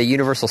switch the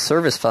Universal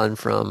Service Fund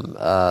from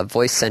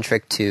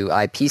voice-centric to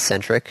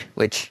IP-centric,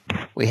 which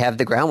we have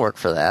the groundwork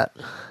for that.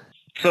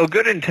 So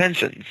good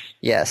intentions.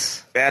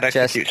 Yes. Bad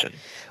execution.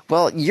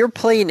 Well, you're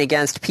playing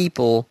against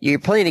both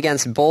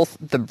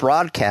the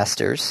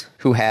broadcasters,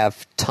 who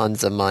have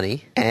tons of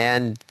money,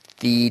 and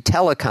the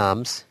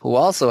telecoms, who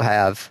also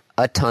have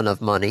a ton of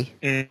money.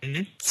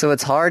 Mm-hmm. So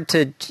it's hard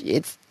to...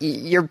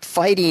 You're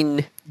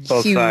fighting...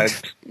 Both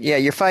sides. Yeah,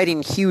 you're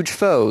fighting huge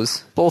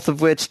foes, both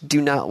of which do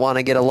not want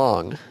to get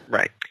along.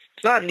 Right.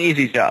 It's not an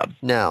easy job.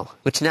 No.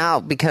 Which now,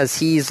 because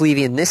he's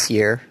leaving this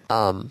year,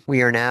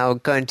 we are now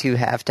going to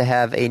have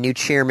a new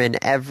chairman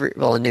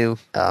a new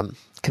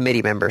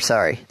committee member,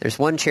 sorry. There's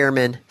 1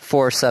 chairman,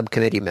 4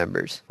 subcommittee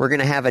members. We're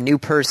going to have a new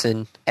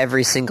person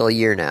every single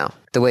year now,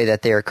 the way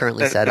that they are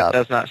currently set up. That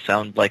does not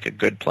sound like a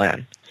good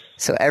plan.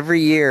 So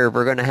every year,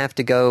 we're going to have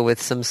to go with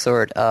some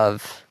sort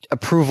of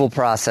approval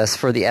process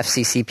for the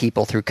FCC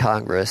people through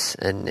Congress,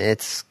 and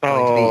it's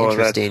going to be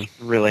interesting.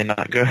 That's really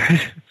not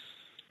good.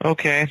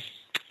 Okay.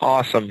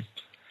 Awesome.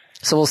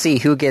 So we'll see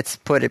who gets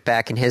put it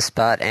back in his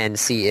spot and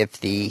see if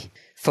the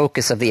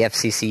focus of the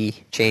FCC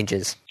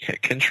changes.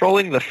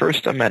 Controlling the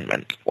First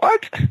Amendment.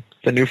 What?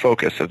 The new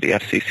focus of the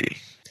FCC.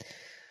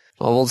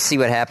 Well, we'll see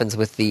what happens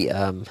with the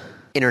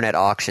internet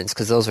auctions,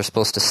 because those are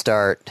supposed to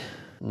start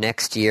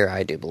next year,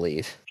 I do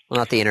believe. Well,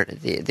 not the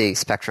internet, the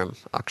Spectrum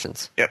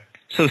auctions. Yep.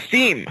 So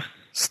Steam.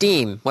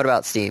 Steam. What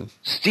about Steam?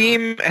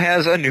 Steam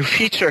has a new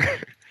feature.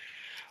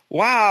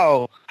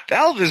 Wow.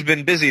 Valve has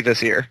been busy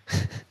this year.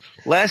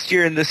 Last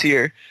year and this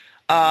year.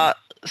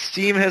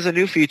 Steam has a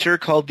new feature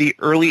called the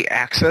Early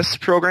Access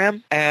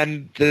Program,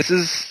 and this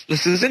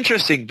is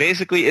interesting.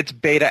 Basically, it's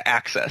beta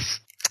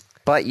access.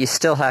 But you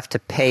still have to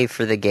pay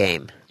for the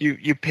game.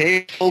 You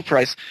pay full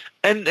price.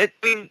 And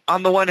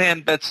on the one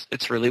hand,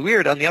 it's really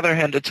weird. On the other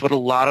hand, it's what a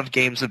lot of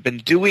games have been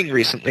doing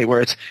recently,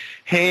 where it's,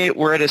 hey,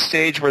 we're at a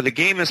stage where the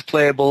game is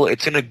playable,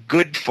 it's in a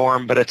good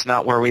form, but it's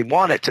not where we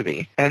want it to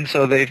be. And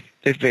so they've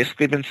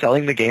basically been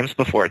selling the games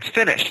before it's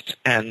finished.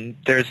 And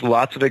there's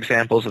lots of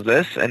examples of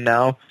this. And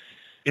now,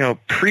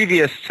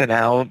 previous to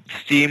now,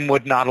 Steam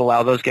would not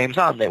allow those games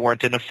on. They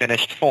weren't in a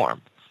finished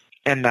form.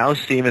 And now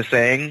Steam is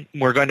saying,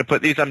 we're going to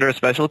put these under a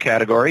special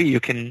category.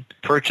 You can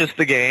purchase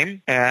the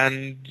game,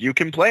 and you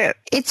can play it.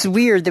 It's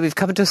weird that we've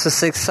come to a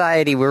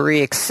society where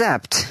we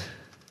accept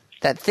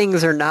that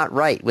things are not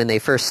right when they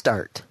first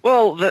start.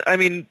 Well,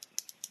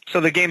 so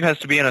the game has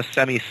to be in a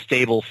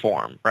semi-stable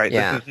form, right?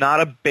 Yeah. This is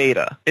not a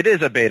beta. It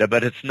is a beta,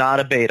 but it's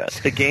not a beta.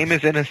 The game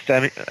is in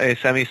a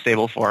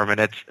semi-stable form, and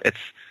it's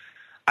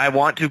I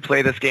want to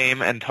play this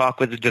game and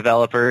talk with the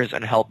developers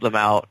and help them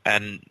out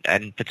and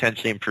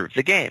potentially improve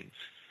the game.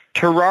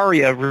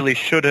 Terraria really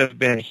should have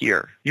been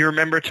here. You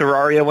remember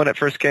Terraria when it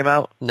first came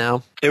out?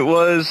 No. It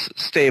was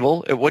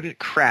stable. It wouldn't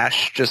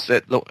crash just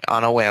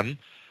on a whim.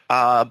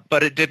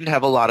 But it didn't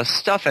have a lot of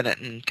stuff in it.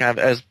 And kind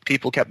of as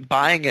people kept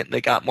buying it and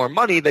they got more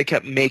money, they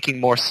kept making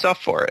more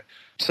stuff for it.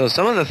 So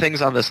some of the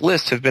things on this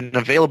list have been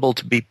available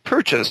to be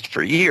purchased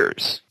for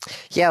years.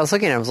 Yeah, I was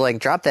looking, I was like,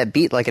 drop that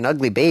beat like an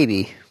ugly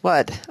baby.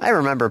 What? I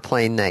remember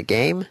playing that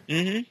game.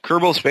 Mm-hmm.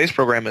 Kerbal Space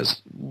Program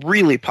is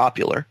really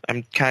popular.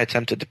 I'm kind of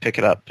tempted to pick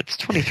it up. It's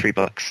 $23.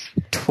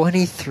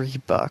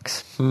 $23.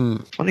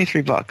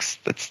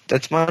 $23.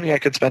 That's money I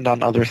could spend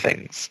on other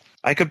things.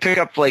 I could pick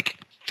up like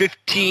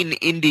 15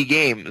 indie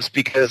games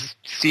because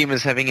Steam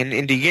is having an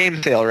indie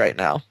game sale right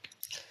now.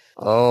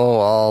 Oh,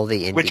 all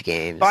the indie Which,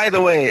 games. by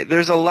the way,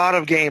 there's a lot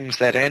of games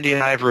that Andy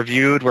and I have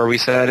reviewed where we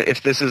said,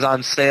 if this is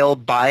on sale,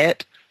 buy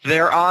it.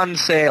 They're on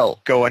sale.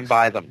 Go and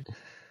buy them.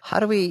 How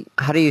do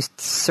you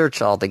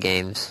search all the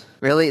games?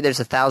 Really? There's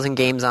 1,000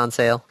 games on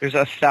sale? There's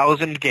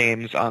 1,000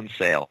 games on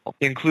sale,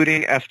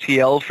 including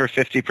FTL for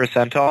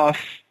 50% off.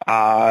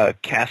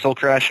 Castle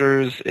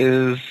Crashers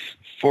is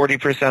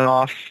 40%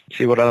 off.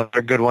 See what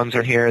other good ones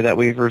are here that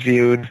we've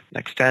reviewed.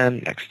 Next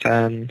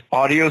 10.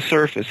 Audio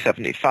Surf is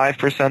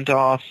 75%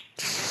 off.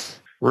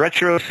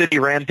 Retro City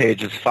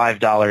Rampage is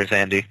 $5,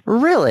 Andy.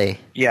 Really?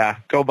 Yeah,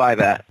 go buy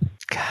that.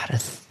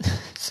 God,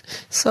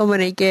 so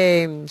many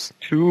games.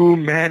 Too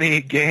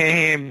many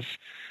games.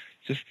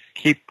 Just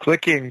keep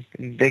clicking,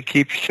 and they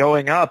keep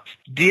showing up.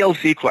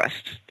 DLC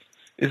Quest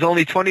is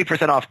only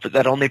 20% off, but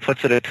that only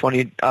puts it at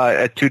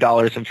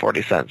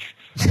 $2.40.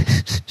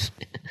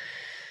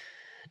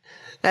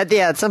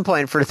 At some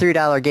point, for a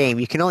 $3 game,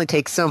 you can only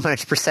take so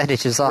much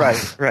percentages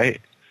off. Right.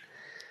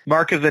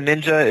 Mark of the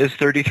Ninja is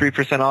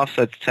 33% off,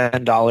 so it's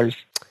 $10.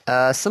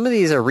 Some of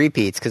these are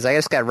repeats, because I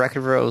just got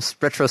Retro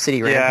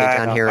City Rampage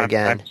on here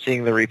again. I'm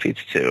seeing the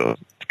repeats, too.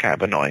 It's kind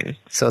of annoying.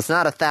 So it's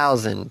not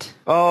 1,000.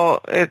 Oh,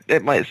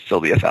 it might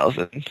still be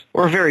 1,000.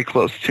 Or very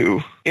close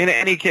to. In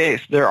any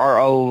case, there are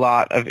a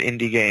lot of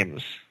indie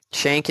games.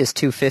 Shank is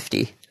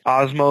 $2.50.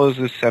 Osmos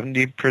is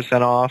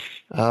 70% off.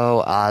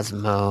 Oh,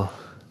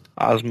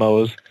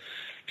 Osmos.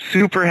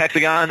 Super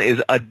Hexagon is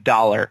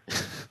 $1.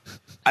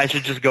 I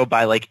should just go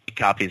buy like 8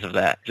 copies of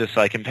that, just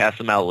so I can pass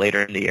them out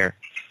later in the year.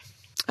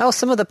 Oh,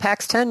 some of the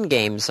PAX 10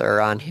 games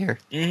are on here.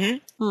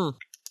 Mm-hmm.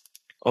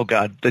 Oh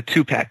god, the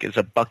 2-pack is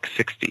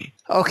 $1.60.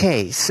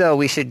 Okay, so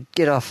we should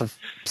get off of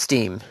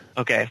Steam.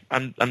 Okay,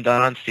 I'm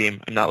done on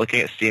Steam. I'm not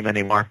looking at Steam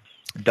anymore.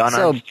 Done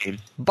on Steam.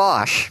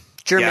 Bosch,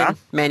 German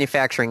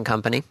manufacturing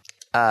company,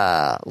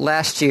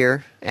 last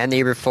year and the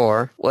year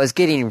before was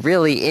getting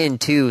really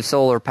into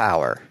solar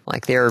power.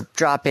 Like, they were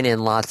dropping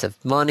in lots of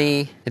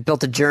money. They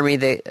built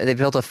they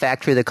built a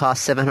factory that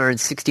cost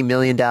 $760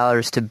 million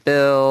to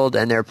build,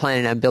 and they're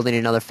planning on building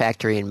another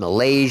factory in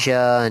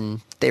Malaysia, and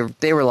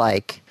they were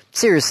like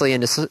seriously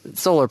into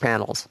solar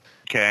panels.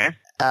 Okay.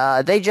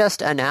 They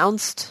just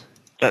announced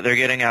that they're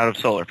getting out of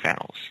solar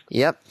panels.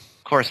 Yep.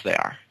 Of course they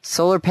are.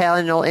 Solar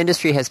panel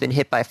industry has been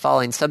hit by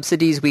falling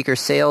subsidies, weaker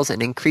sales,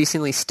 and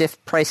increasingly stiff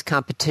price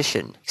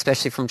competition,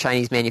 especially from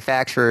Chinese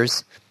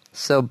manufacturers.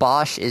 So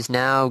Bosch is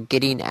now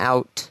getting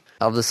out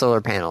of the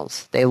solar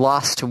panels. They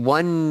lost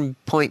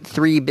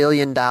 $1.3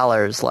 billion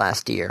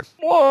last year.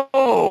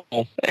 Whoa!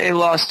 They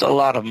lost a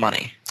lot of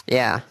money.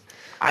 Yeah.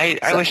 I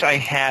wish I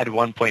had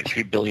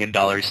 $1.3 billion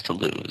to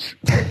lose.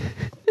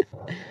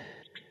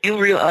 You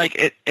realize,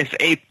 like, if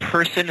a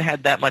person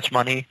had that much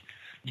money,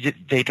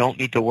 they don't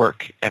need to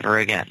work ever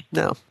again.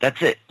 No.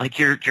 That's it. Like,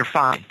 you're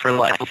fine for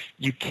life.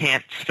 You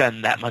can't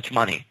spend that much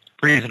money.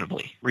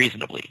 Reasonably.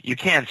 You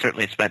can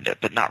certainly spend it,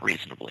 but not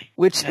reasonably.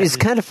 Which is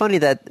kind of funny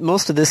that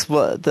most of this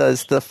was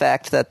the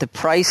fact that the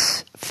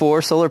price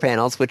for solar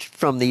panels, which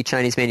from the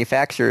Chinese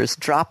manufacturers,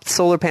 dropped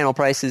solar panel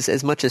prices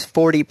as much as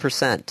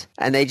 40%.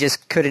 And they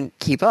just couldn't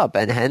keep up,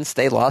 and hence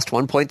they lost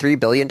 $1.3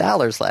 billion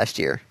last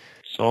year.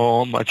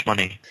 So much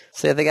money.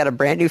 So they got a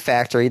brand new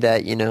factory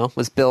that,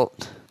 was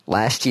built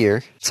last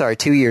year. Sorry,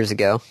 2 years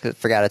ago. I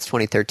forgot it's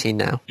 2013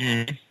 now.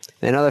 Mm-hmm.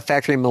 Another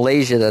factory in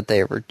Malaysia that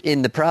they were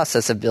in the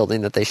process of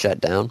building that they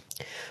shut down.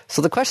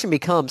 So the question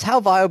becomes,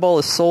 how viable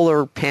is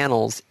solar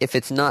panels if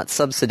it's not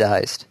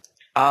subsidized?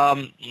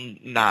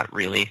 Not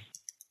really.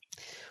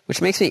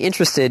 Which makes me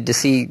interested to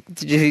see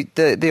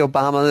the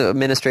Obama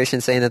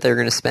administration saying that they're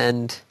going to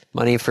spend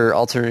money for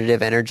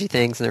alternative energy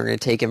things and they're going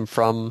to take them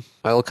from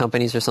oil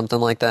companies or something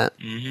like that.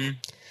 Mm-hmm.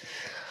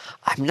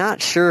 I'm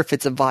not sure if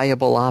it's a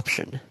viable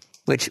option.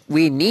 Which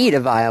we need a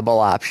viable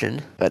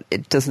option, but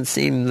it doesn't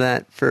seem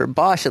that for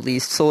Bosch at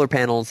least, solar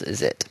panels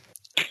is it.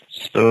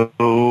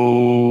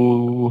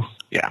 So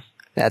yeah,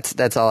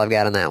 that's all I've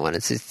got on that one.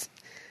 It's just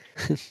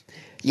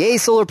yay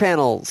solar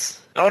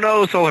panels. Oh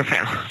no, solar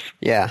panels.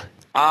 Yeah.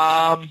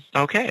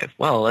 Okay.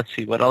 Well, let's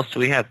see. What else do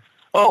we have?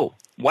 Oh,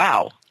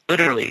 WoW.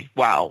 Literally,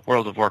 WoW.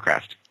 World of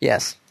Warcraft.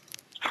 Yes.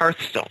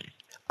 Hearthstone.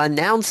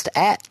 Announced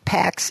at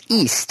PAX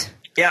East.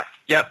 Yep.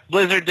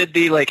 Blizzard did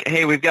the,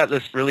 hey, we've got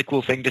this really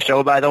cool thing to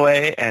show, by the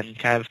way, and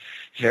kind of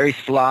very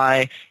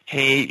sly,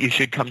 hey, you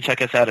should come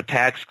check us out at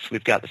PAX because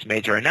we've got this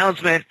major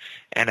announcement,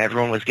 and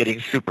everyone was getting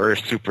super,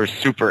 super,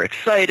 super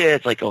excited.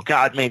 It's like, oh,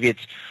 God, maybe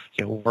it's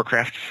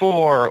Warcraft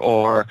 4,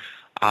 or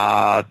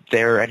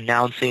they're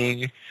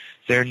announcing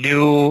their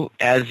new,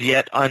 as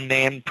yet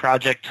unnamed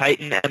Project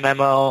Titan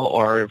MMO,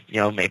 or,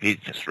 maybe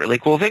just really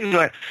cool things.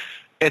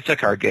 It's a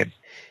card game.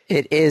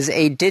 It is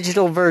a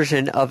digital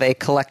version of a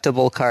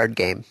collectible card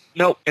game.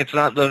 Nope, it's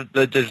not the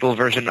digital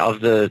version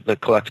of the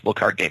collectible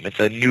card game.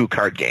 It's a new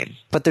card game.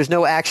 But there's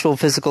no actual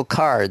physical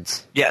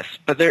cards. Yes,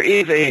 but there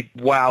is a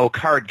WoW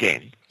card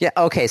game. Yeah,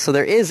 okay, so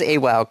there is a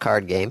WoW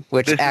card game,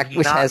 which This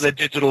is not has the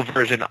digital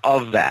version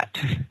of that.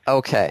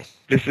 Okay.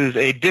 This is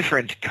a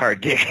different card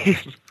game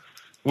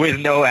with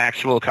no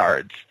actual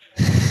cards.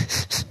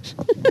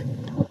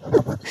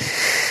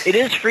 It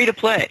is free to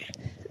play.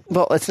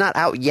 Well, it's not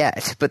out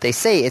yet, but they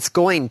say it's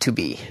going to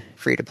be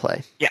free to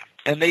play. Yeah,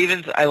 and they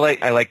even I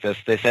like this.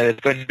 They said it's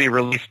going to be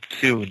released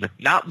soon,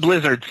 not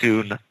Blizzard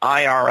soon,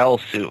 IRL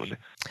soon.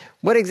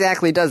 What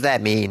exactly does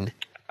that mean?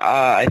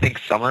 I think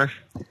summer.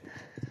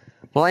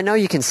 Well, I know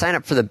you can sign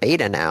up for the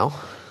beta now.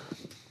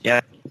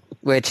 Yeah.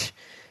 Which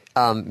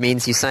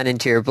means you sign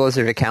into your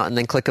Blizzard account and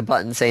then click a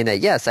button saying that,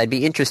 yes, I'd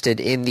be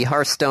interested in the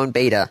Hearthstone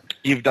beta.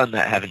 You've done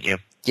that, haven't you?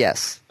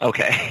 Yes.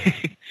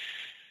 Okay.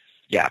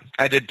 Yeah,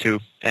 I did too.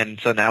 And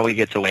so now we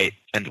get to wait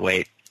and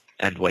wait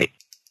and wait.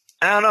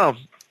 I don't know.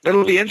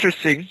 It'll be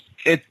interesting.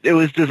 It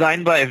was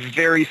designed by a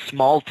very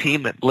small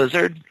team at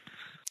Blizzard.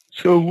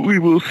 So we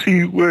will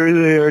see where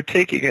they are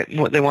taking it and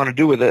what they want to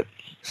do with it.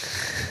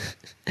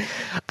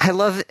 I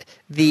love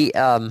the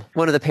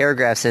one of the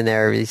paragraphs in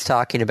there. He's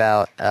talking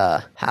about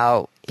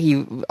how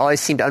he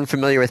always seemed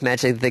unfamiliar with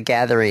Magic the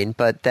Gathering,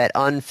 but that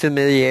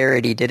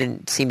unfamiliarity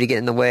didn't seem to get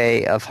in the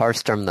way of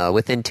Hearthstone, though.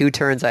 Within 2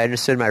 turns, I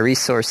understood my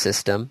resource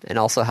system and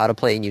also how to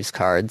play and use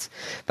cards.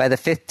 By the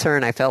 5th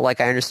turn, I felt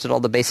like I understood all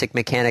the basic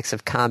mechanics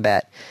of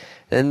combat.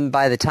 Then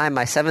by the time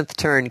my 7th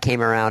turn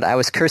came around, I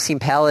was cursing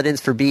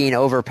paladins for being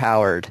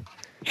overpowered.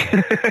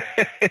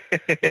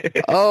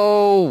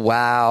 Oh,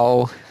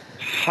 wow.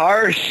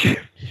 Harsh.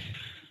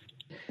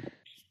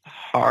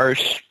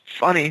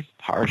 Funny.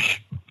 Harsh.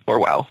 Or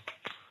WoW.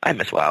 I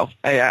miss WoW.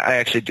 I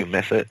actually do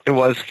miss it. It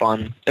was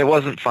fun. It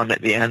wasn't fun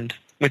at the end,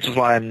 which is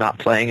why I'm not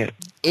playing it.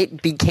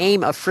 It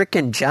became a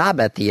frickin' job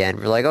at the end.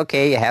 We're like,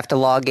 okay, you have to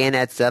log in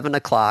at 7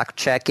 o'clock,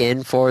 check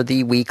in for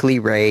the weekly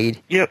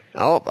raid. Yep.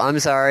 Oh, I'm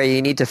sorry,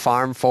 you need to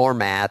farm 4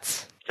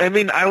 mats. I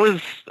mean, I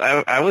was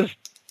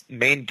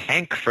main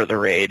tank for the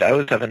raid. I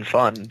was having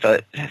fun,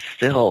 but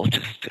still,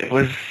 just it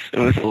was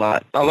a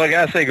lot. Although I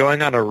gotta say,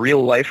 going on a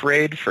real life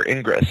raid for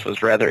Ingress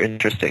was rather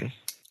interesting.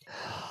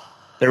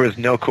 There was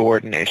no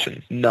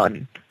coordination,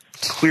 none.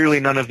 Clearly,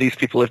 none of these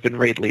people have been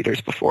raid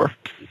leaders before.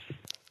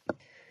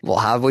 Well,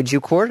 how would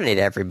you coordinate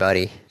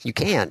everybody? You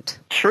can't.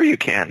 Sure, you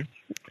can.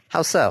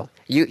 How so?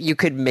 You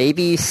could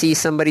maybe see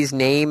somebody's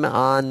name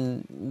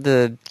on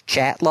the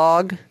chat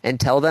log and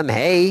tell them,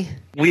 hey.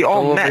 We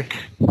all met.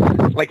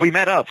 Like, we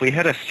met up. We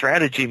had a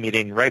strategy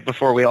meeting right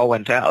before we all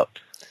went out.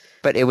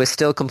 But it was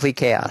still complete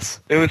chaos.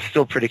 It was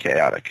still pretty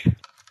chaotic.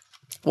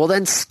 Well,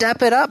 then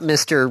step it up,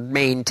 Mr.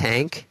 Main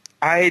Tank.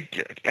 I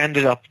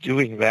ended up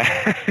doing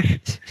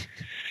that.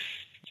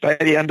 By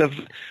the end of...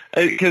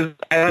 Because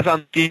I was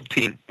on the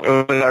team.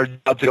 It was our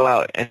job to go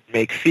out and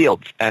make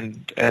fields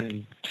and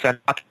send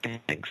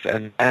things.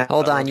 And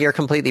Hold on, you're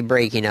completely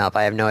breaking up.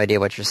 I have no idea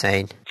what you're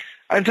saying.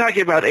 I'm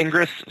talking about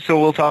Ingress, so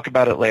we'll talk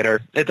about it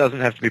later. It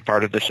doesn't have to be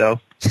part of the show.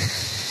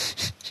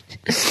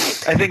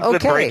 I think the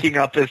breaking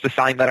up is the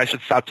sign that I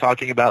should stop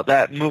talking about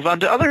that and move on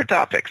to other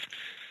topics.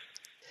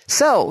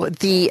 So,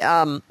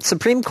 the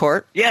Supreme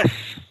Court... Yes.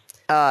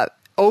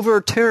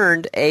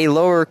 Overturned a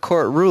lower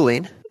court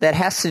ruling that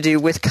has to do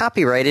with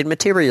copyrighted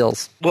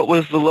materials. What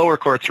was the lower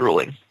court's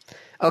ruling?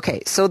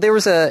 Okay, so there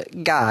was a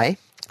guy,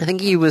 I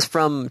think he was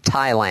from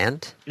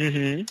Thailand.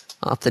 Mm-hmm.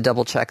 I'll have to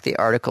double-check the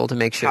article to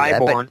make sure of that.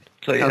 Thai-born.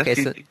 So, yes,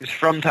 okay, he's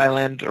from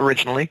Thailand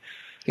originally.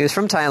 He was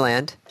from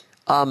Thailand.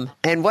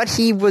 And what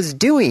he was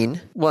doing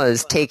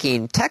was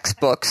taking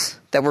textbooks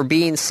that were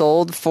being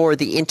sold for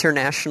the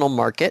international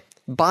market,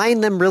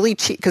 buying them really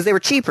cheap, because they were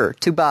cheaper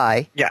to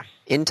buy. Yeah.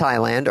 In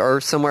Thailand or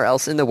somewhere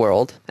else in the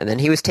world. And then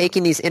he was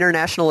taking these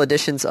international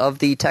editions of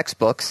the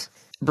textbooks,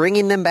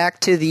 bringing them back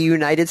to the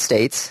United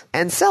States,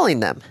 and selling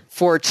them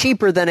for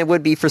cheaper than it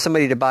would be for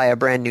somebody to buy a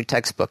brand new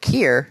textbook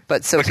here.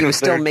 But so he was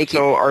still making...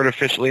 so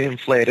artificially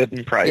inflated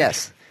in price.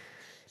 Yes.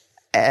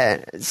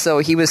 So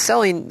he was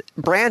selling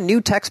brand new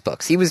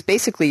textbooks. He was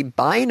basically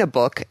buying a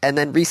book and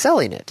then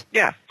reselling it.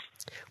 Yeah.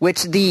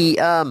 Which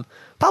the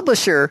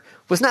publisher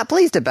was not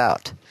pleased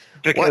about.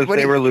 Because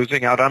they were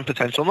losing out on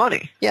potential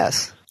money.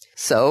 Yes.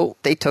 So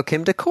they took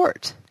him to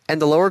court.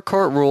 And the lower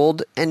court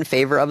ruled in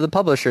favor of the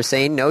publisher,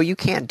 saying, no, you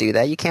can't do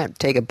that. You can't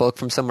take a book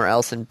from somewhere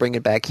else and bring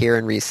it back here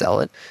and resell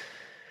it.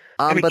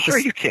 But sure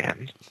you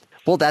can.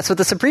 Well, that's what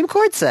the Supreme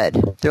Court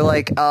said. They're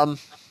like,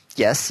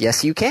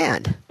 yes, you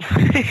can.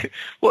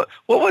 What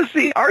was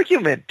the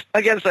argument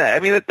against that? I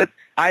mean,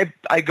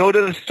 I go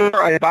to the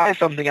store, I buy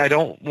something, I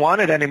don't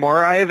want it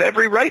anymore. I have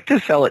every right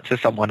to sell it to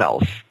someone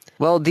else.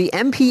 Well, the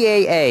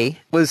MPAA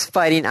was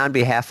fighting on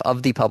behalf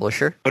of the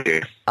publisher.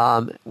 Okay.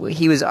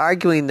 He was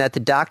arguing that the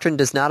doctrine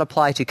does not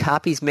apply to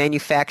copies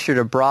manufactured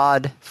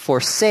abroad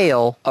for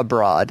sale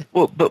abroad.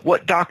 Well, but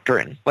what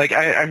doctrine? Like,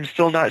 I'm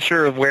still not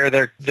sure of where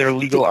their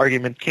legal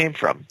argument came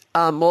from.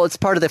 Well, it's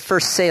part of the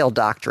first sale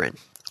doctrine,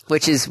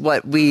 which is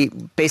what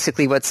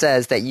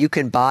says that you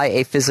can buy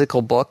a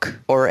physical book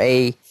or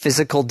a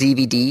physical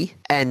DVD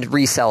and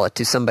resell it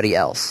to somebody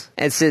else.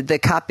 And so the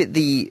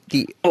copyright.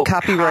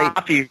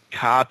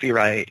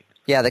 Copyright.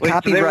 Yeah, the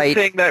copyright. So they were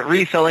saying that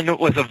reselling it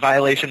was a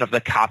violation of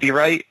the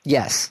copyright?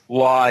 Yes.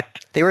 What?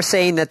 They were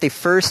saying that the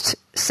first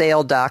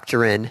sale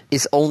doctrine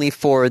is only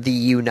for the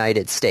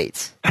United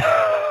States.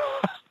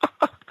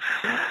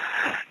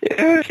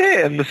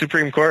 Okay, and the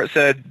Supreme Court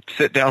said,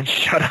 sit down,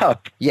 shut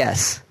up.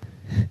 Yes.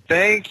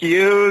 Thank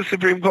you,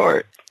 Supreme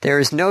Court. There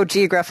is no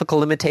geographical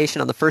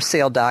limitation on the first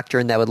sale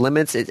doctrine that would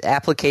limit its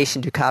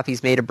application to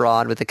copies made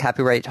abroad with the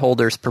copyright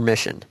holder's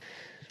permission.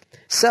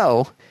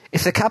 So,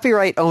 if the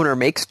copyright owner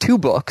makes 2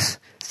 books,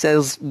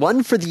 sells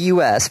one for the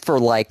U.S. for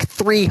like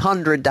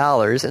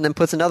 $300, and then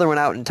puts another one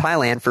out in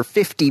Thailand for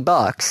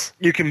 $50,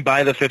 you can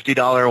buy the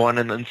 $50 one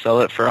and then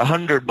sell it for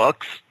 $100.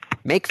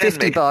 Make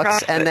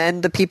 $50, and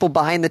then the people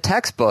buying the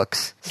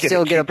textbooks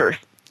still get cheaper.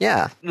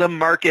 Yeah. The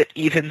market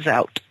evens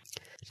out.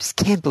 Just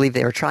can't believe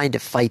they were trying to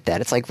fight that.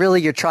 It's like,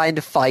 really, you're trying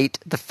to fight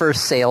the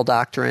first sale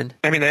doctrine?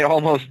 I mean, they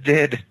almost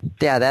did.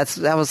 Yeah,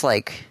 that was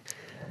like,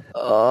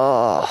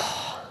 oh.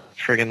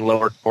 Friggin'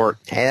 lower court.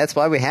 Hey, that's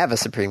why we have a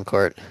Supreme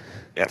Court.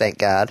 Yep. Thank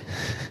God.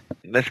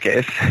 In this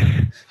case.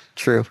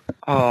 True.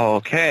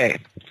 Okay.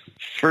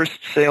 First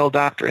sale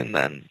doctrine,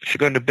 then. Should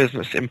go into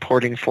business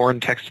importing foreign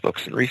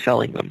textbooks and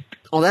reselling them.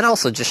 Well, that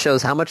also just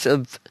shows how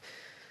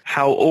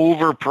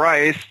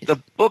overpriced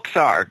the books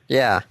are.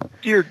 Yeah.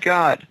 Dear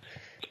God.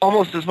 It's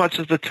almost as much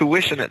as the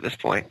tuition at this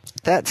point.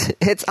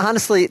 It's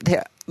honestly,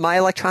 my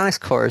electronics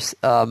course,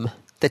 the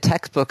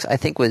textbooks, I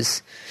think,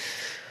 was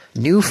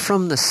new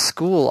from the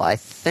school, I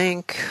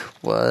think,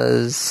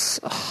 was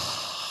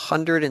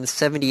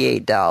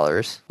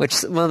 $178,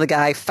 which the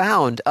guy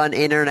found an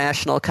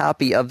international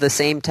copy of the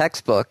same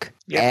textbook,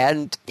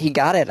 and he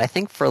got it, I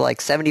think, for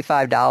like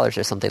 $75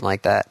 or something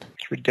like that.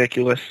 It's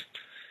ridiculous.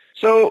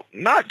 So,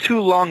 not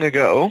too long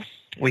ago,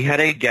 we had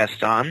a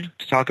guest on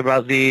to talk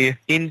about the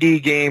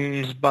Indie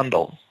Games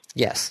bundle.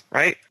 Yes.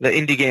 Right? The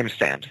Indie Game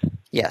Stand.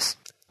 Yes.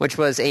 Which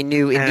was a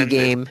new indie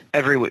game.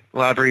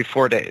 Every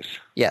 4 days.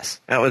 Yes.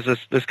 That was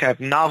this kind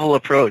of novel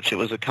approach. It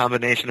was a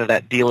combination of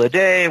that deal a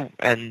day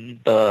and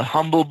the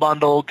Humble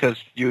Bundle, because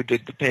you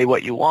did pay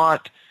what you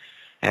want,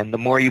 and the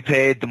more you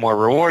paid, the more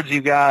rewards you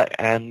got,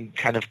 and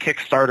kind of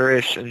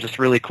Kickstarter-ish and just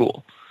really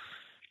cool.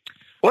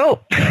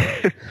 Well,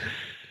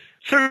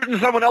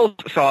 someone else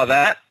saw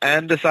that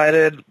and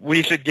decided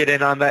we should get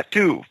in on that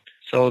too.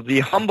 So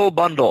the Humble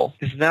Bundle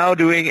is now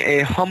doing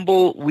a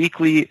Humble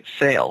Weekly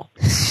sale.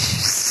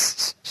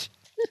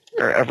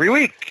 Every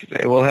week,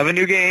 they will have a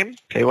new game,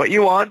 pay what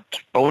you want,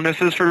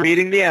 bonuses for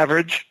beating the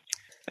average.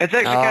 It's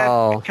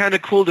actually kind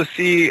of cool to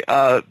see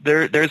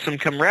there's some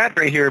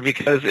camaraderie here,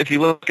 because if you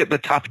look at the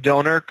top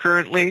donor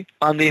currently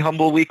on the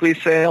Humble Weekly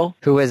sale...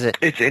 Who is it?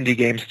 It's Indie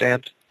Game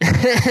Stand.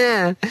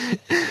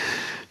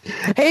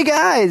 Hey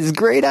guys,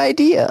 great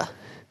idea.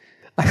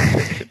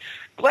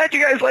 Glad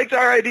you guys liked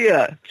our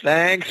idea.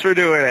 Thanks for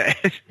doing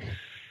it.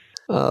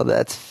 Oh,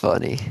 that's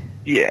funny.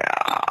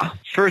 Yeah.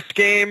 First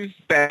game,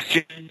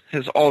 Bastion,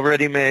 has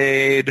already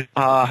made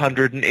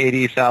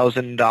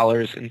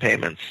 $180,000 in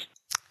payments.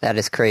 That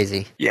is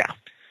crazy. Yeah.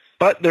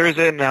 But there is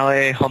now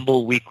a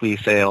Humble Weekly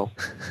sale.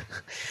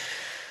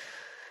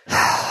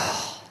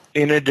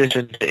 In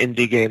addition to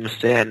Indie Game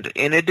Stand,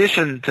 in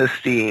addition to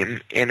Steam,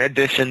 in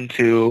addition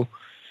to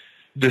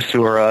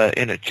Desura,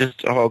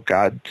 oh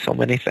God, so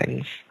many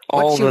things.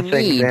 All the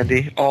things,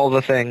 Andy. All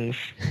the things.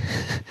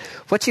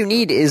 What you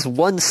need is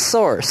one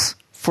source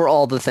for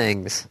all the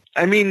things.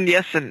 I mean,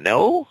 yes and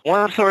no.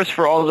 One source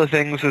for all the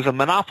things is a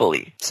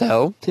monopoly.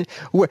 So,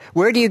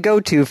 where do you go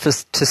to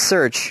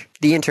search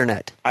the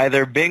internet?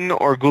 Either Bing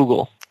or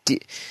Google.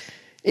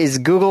 Is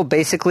Google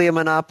basically a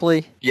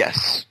monopoly?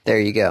 Yes. There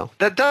you go.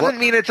 That doesn't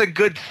mean it's a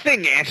good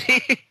thing,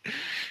 Andy.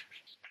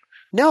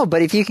 No,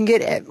 but if you can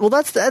get... Well,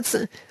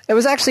 there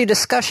was actually a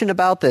discussion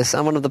about this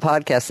on one of the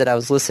podcasts that I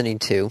was listening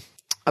to,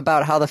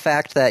 about how the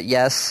fact that,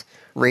 yes,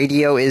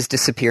 radio is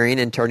disappearing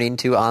and turning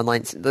to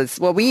online... That's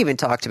what we even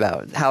talked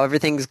about, how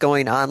everything's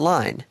going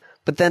online.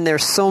 But then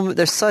there's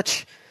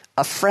such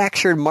a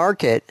fractured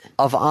market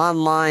of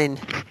online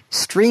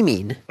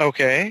streaming.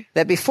 Okay.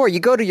 That before you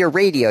go to your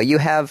radio, you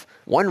have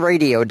one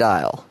radio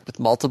dial with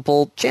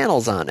multiple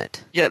channels on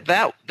it. Yeah,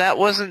 that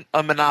wasn't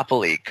a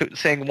monopoly.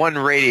 Saying one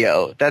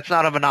radio, that's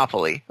not a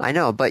monopoly. I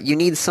know, but you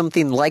need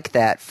something like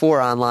that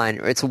for online.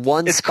 It's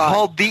one It's spot.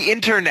 called the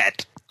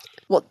internet.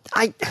 Well,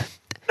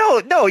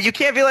 No, you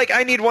can't be like,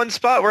 I need one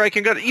spot where I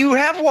can go. You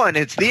have one.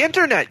 It's the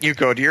internet. You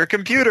go to your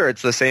computer.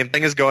 It's the same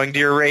thing as going to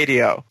your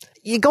radio.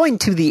 Going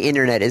to the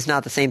internet is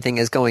not the same thing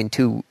as going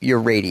to your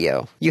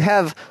radio. You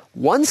have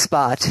one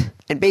spot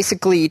and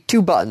basically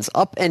two buttons,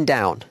 up and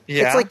down.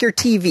 Yeah. It's like your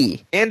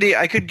TV. Andy,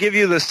 I could give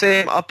you the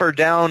same up or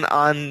down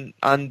on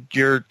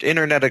your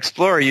Internet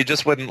Explorer. You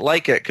just wouldn't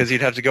like it because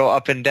you'd have to go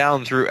up and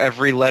down through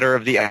every letter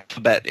of the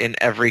alphabet in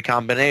every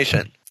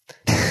combination.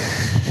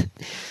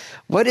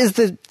 What is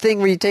the thing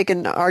where you take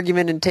an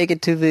argument and take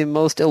it to the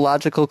most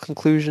illogical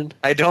conclusion?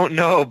 I don't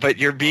know, but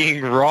you're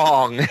being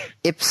wrong.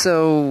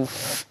 Ipso...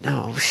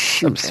 No,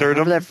 shoot.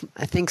 Absurdum?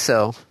 I think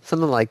so.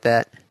 Something like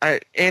that.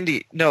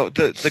 Andy, no,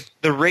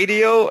 the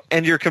radio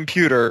and your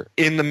computer,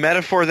 in the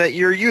metaphor that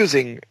you're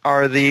using,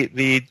 are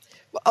the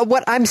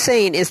What I'm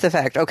saying is the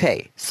fact.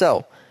 Okay,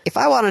 so if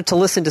I wanted to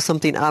listen to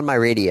something on my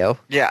radio,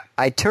 yeah.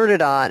 I turn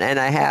it on and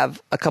I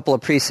have a couple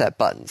of preset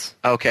buttons.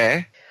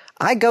 Okay.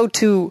 I go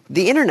to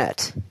the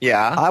internet.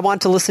 Yeah. I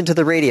want to listen to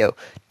the radio.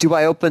 Do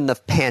I open the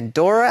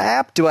Pandora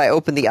app? Do I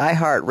open the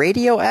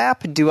iHeartRadio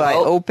app? Do I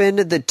open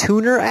the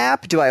Tuner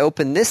app? Do I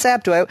open this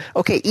app?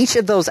 Okay, each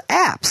of those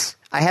apps,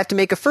 I have to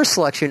make a first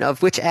selection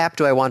of which app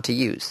do I want to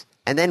use.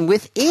 And then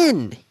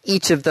within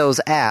each of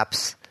those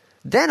apps,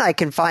 then I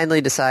can finally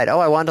decide,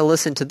 I want to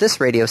listen to this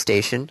radio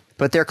station,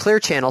 but they're Clear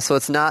Channel, so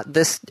it's not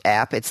this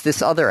app, it's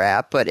this other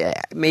app, but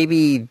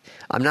maybe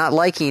I'm not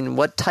liking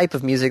what type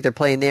of music they're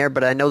playing there,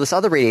 but I know this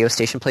other radio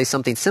station plays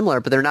something similar,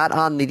 but they're not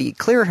on the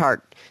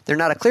they're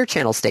not a Clear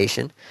Channel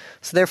station,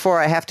 so therefore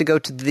I have to go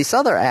to this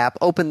other app,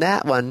 open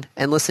that one,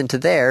 and listen to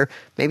there.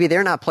 Maybe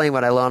they're not playing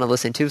what I want to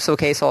listen to, so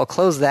I'll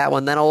close that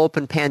one, then I'll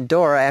open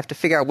Pandora. I have to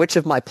figure out which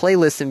of my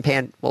playlists in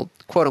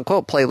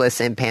quote-unquote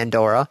playlists in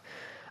Pandora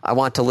I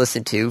want to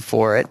listen to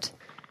for it.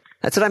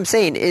 That's what I'm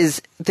saying,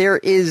 is there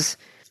is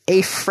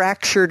a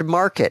fractured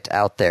market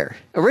out there.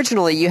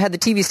 Originally, you had the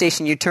TV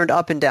station, you turned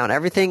up and down.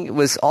 Everything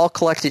was all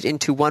collected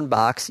into one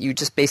box. You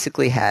just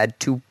basically had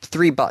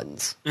 3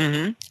 buttons.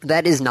 Mm-hmm.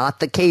 That is not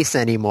the case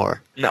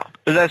anymore. No,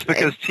 but that's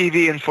because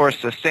TV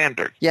enforced a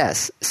standard.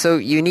 Yes, so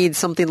you need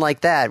something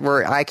like that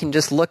where I can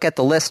just look at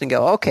the list and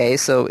go, okay,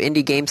 so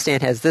Indie Game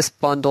Stand has this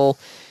bundle,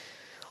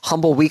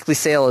 Humble Weekly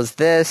Sale is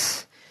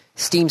this,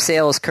 Steam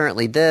Sale is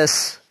currently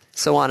this,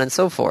 so on and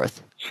so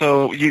forth.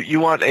 So you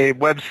want a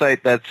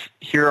website that's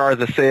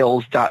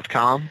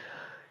herearethesales.com?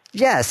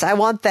 Yes, I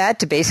want that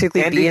to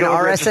basically be an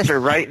RSS. Register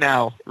right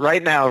now.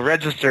 Right now,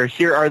 register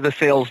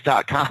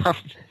herearethesales.com.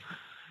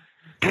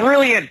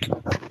 Brilliant!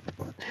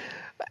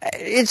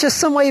 It's just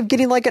some way of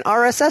getting like an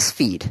RSS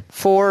feed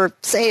for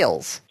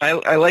sales.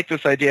 I like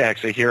this idea,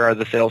 actually,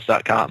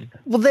 herearethesales.com.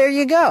 Well, there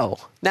you go.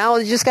 Now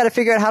you just got to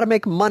figure out how to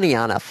make money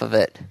off of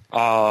it.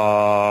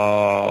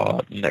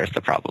 Oh, there's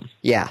the problem.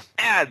 Yeah.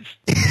 Ads!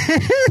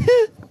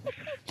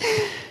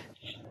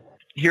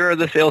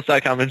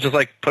 Herearethesales.com and just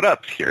like put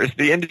up, here's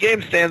the Indie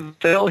Game Stand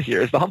sale,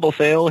 here's the Humble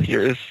sale,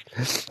 here's...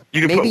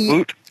 You can put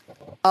loot.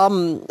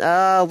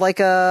 Like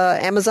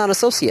Amazon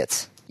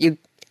Associates.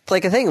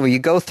 Like a thing where you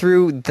go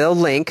through the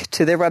link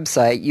to their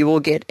website, you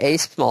will get a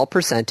small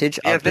percentage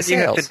of the sales. You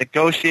have to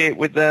negotiate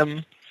with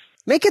them.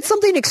 Make it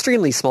something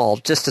extremely small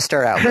just to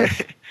start out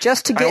with.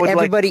 Just to get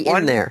everybody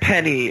in there. 1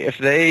 penny if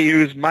they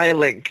use my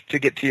link to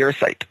get to your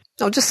site.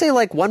 No, just say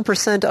like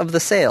 1% of the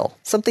sale.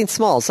 Something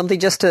small. Something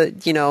just to,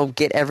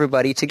 get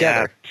everybody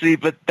together. Yeah, see,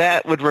 but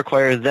that would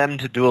require them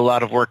to do a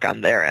lot of work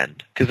on their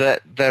end. Because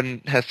that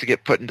then has to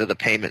get put into the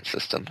payment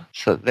system.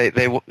 So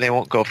they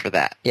won't go for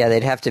that. Yeah,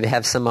 they'd have to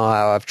have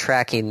somehow of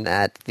tracking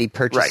that the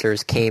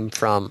purchasers came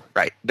from.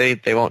 Right.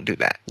 They won't do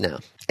that. No.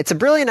 It's a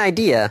brilliant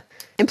idea.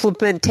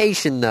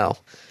 Implementation, though.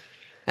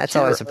 That's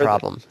always a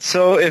problem.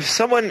 So if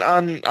someone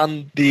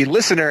on the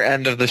listener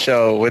end of the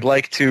show would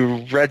like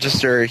to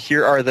register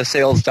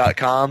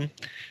herearethesales.com,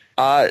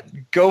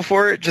 go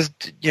for it.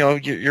 Just,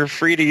 you're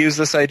free to use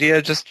this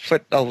idea. Just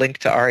put a link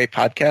to RA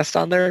Podcast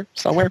on there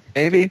somewhere,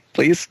 maybe,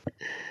 please.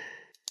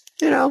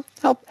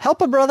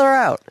 Help a brother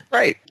out.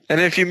 Right. And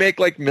if you make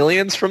like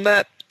millions from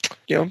that,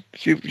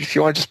 if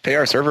you want to just pay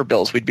our server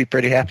bills, we'd be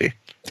pretty happy.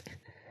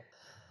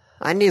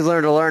 I need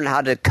to learn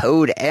how to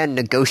code and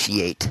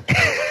negotiate.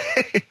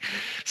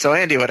 So,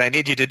 Andy, what I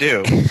need you to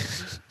do,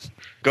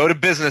 go to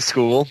business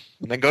school,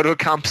 and then go to a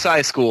comp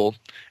sci school,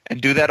 and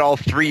do that all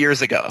 3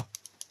 years ago.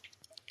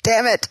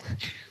 Damn it!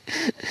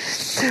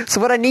 So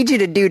what I need you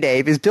to do,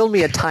 Dave, is build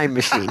me a time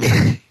machine.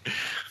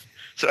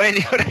 So,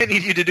 Andy, what I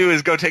need you to do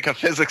is go take a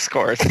physics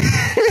course.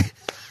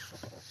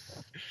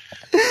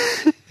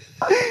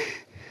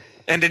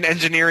 And an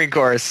engineering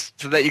course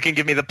so that you can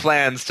give me the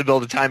plans to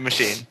build a time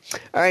machine.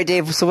 All right,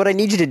 Dave, so what I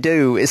need you to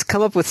do is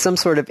come up with some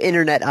sort of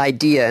internet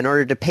idea in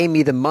order to pay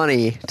me the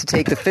money to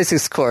take the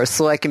physics course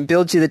so I can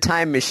build you the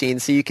time machine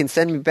so you can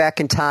send me back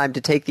in time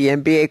to take the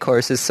MBA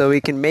courses so we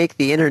can make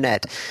the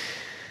internet.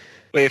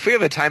 Wait, if we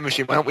have a time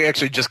machine, why don't we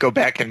actually just go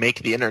back and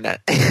make the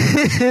internet?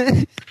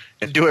 And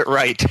do it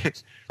right.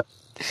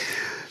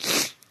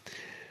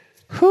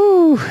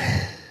 Whew.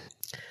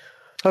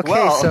 Okay,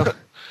 well, so...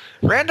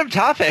 Random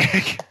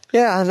topic.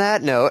 Yeah, on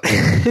that note.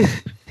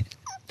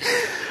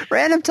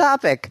 Random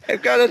topic.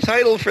 I've got a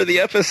title for the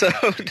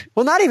episode.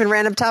 Well, not even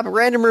random topic,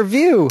 random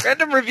review.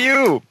 Random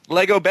review.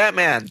 Lego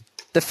Batman.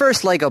 The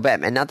first Lego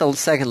Batman, not the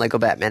second Lego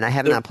Batman. I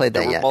have not played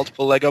that yet.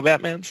 Multiple Lego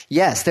Batmans?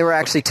 Yes, there were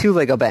actually 2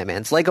 Lego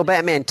Batmans. Lego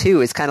Batman 2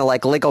 is kind of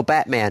like Lego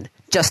Batman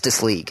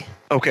Justice League.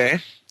 Okay,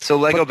 so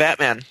Lego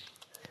Batman.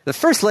 The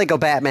first Lego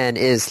Batman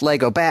is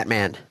Lego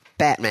Batman.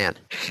 Batman.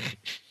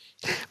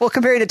 Well,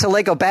 comparing it to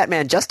Lego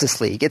Batman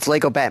Justice League, it's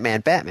Lego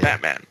Batman Batman.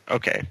 Batman.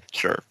 Okay,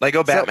 sure.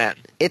 Lego Batman.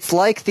 So it's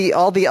like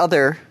all the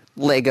other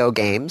Lego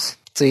games.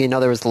 So,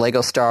 there was Lego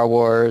Star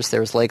Wars,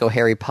 there was Lego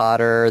Harry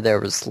Potter, there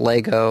was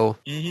Lego...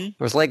 Mm-hmm. There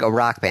was Lego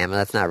Rock Band, but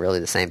that's not really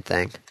the same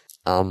thing.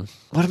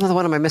 What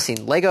am I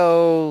missing?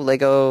 Lego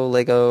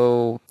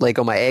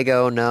My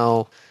Ego,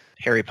 no.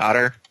 Harry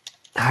Potter.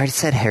 I already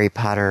said Harry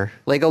Potter.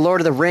 Lego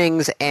Lord of the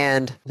Rings,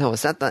 and... No,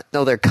 it's not that...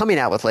 No, they're coming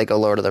out with Lego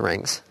Lord of the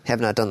Rings.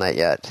 Have not done that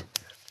yet.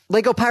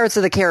 Lego Pirates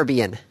of the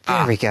Caribbean.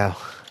 There we go.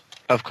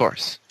 Of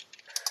course.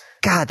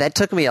 God, that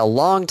took me a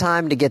long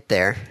time to get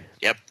there.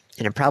 Yep.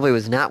 And it probably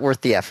was not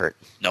worth the effort.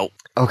 Nope.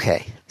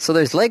 Okay, so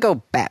there's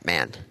Lego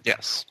Batman.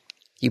 Yes.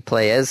 You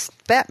play as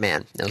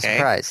Batman. No Okay.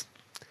 surprise.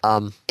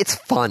 It's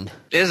fun.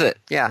 Is it?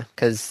 Yeah,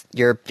 because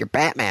you're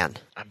Batman.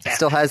 I'm Batman.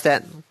 Still has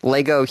that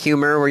Lego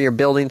humor where you're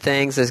building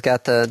things. It's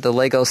got the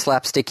Lego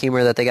slapstick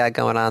humor that they got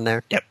going on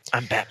there. Yep.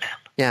 I'm Batman.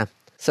 Yeah.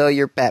 So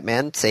you're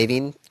Batman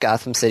saving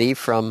Gotham City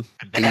from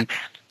the Batman.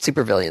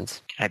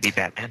 supervillains. Can I be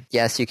Batman?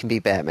 Yes, you can be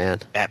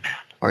Batman. Batman.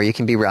 Or you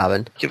can be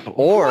Robin. Who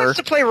Or, wants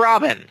to play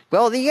Robin?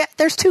 well,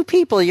 there's two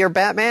people. You're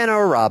Batman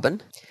or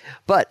Robin.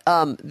 But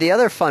the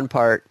other fun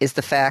part is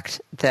the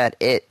fact that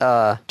it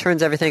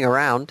turns everything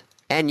around,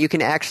 and you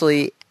can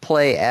actually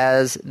play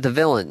as the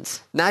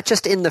villains. Not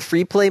just in the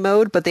free play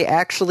mode, but they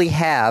actually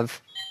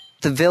have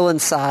the villain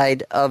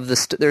side of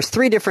the... There's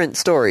 3 different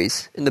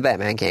stories in the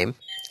Batman game.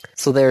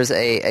 So there's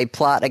a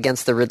plot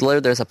against the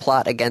Riddler, there's a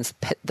plot against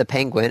the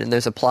Penguin, and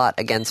there's a plot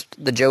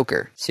against the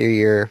Joker. So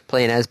you're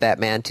playing as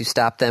Batman to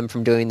stop them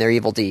from doing their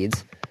evil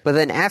deeds. But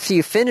then after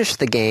you finish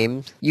the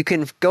game, you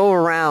can go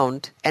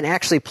around and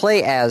actually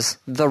play as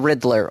the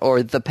Riddler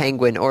or the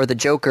Penguin or the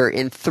Joker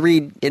in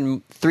three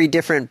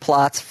different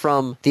plots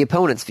from the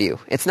opponent's view.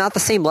 It's not the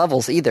same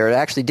levels either. They're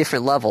actually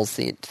different levels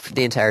the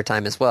entire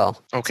time as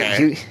well.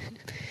 Okay.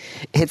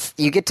 So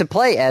you get to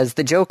play as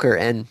the Joker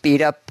and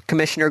beat up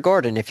Commissioner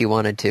Gordon if you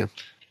wanted to.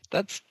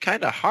 That's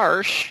kind of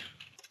harsh.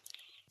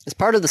 It's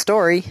part of the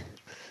story.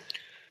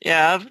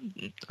 Yeah,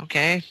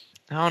 okay.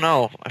 I don't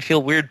know. I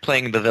feel weird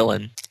playing the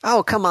villain.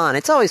 Oh, come on.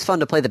 It's always fun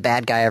to play the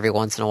bad guy every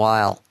once in a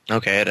while.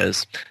 Okay, it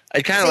is.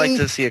 I'd kind of like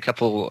to see a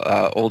couple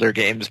older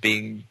games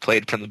being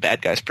played from the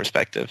bad guy's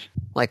perspective.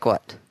 Like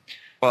what?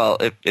 Well,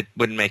 it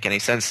wouldn't make any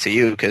sense to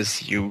you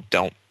because you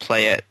don't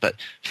play it, but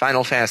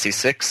Final Fantasy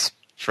VI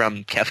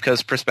from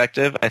Kefka's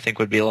perspective I think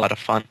would be a lot of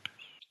fun.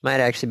 Might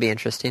actually be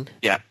interesting.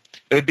 Yeah.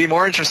 It would be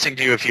more interesting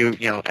to you if you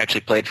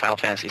actually played Final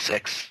Fantasy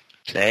VI.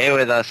 Play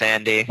with us,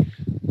 Andy.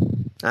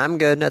 I'm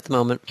good at the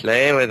moment.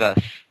 Play with us.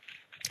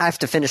 I have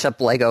to finish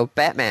up Lego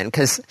Batman,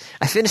 because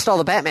I finished all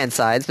the Batman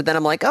sides, but then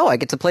I'm like, oh, I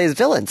get to play as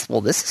villains.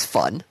 Well, this is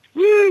fun.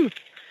 Woo!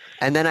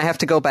 And then I have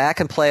to go back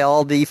and play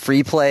all the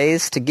free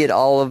plays to get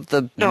all of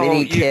the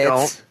mini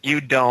kits. You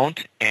don't,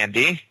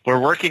 Andy. We're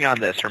working on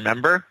this,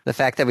 remember? The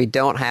fact that we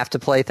don't have to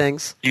play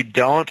things. You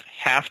don't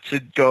have to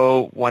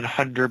go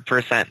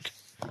 100%.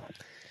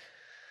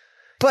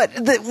 But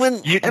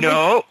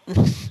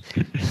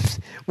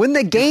when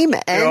the game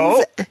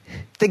ends,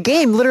 the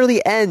game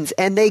literally ends,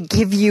 and they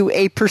give you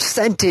a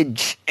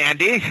percentage,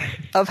 Andy,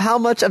 of how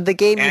much of the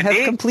game you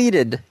have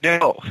completed.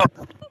 No.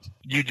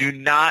 You do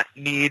not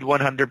need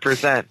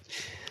 100%.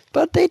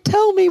 But they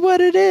tell me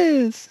what it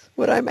is,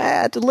 what I'm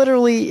at.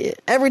 Literally,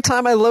 every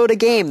time I load a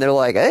game, they're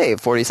like, hey,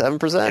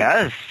 47%.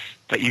 Yes,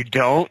 but you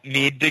don't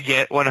need to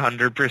get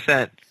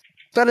 100%.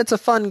 But it's a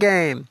fun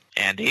game.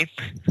 Andy?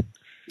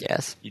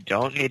 Yes. You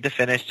don't need to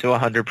finish to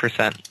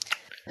 100%.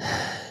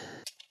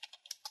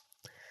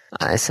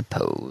 I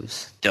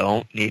suppose.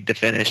 Don't need to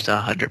finish to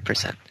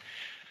 100%.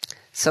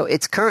 So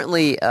it's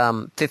currently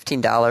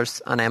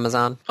 $15 on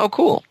Amazon. Oh,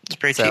 cool. It's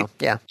pretty cheap.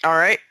 Yeah. All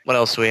right. What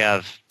else do we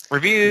have?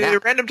 Review the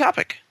random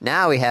topic.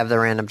 Now we have the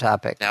random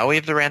topic.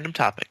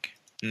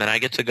 And then I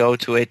get to go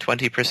to a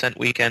 20%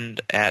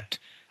 weekend at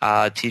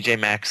TJ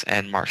Maxx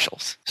and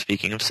Marshall's.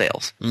 Speaking of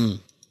sales.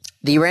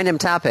 The random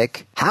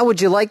topic, how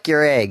would you like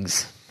your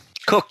eggs?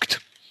 Cooked.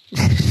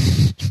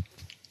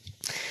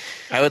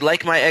 I would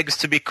like my eggs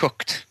to be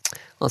cooked.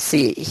 Let's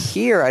see.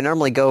 Here I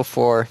normally go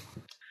for...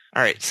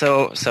 All right,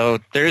 so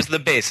there's the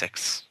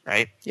basics,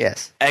 right?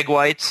 Yes. Egg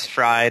whites,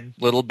 fried,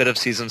 little bit of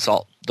seasoned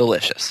salt.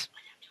 Delicious.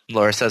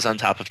 Laura says on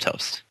top of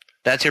toast.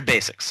 That's your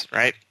basics,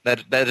 right?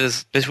 That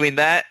is between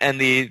that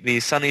and the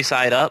sunny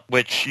side up,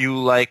 which you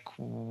like,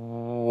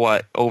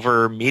 what,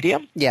 over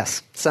medium?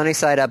 Yes. Sunny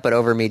side up, but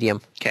over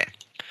medium. Okay.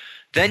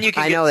 Then you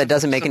can I know that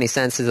doesn't make any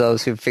sense to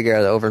those who figure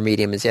out over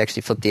medium is you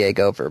actually flip the egg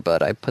over,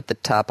 but I put the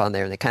top on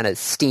there and they kind of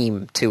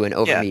steam to an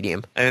over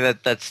medium. I mean,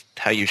 that's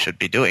how you should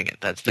be doing it.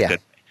 That's the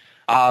good.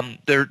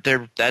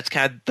 That's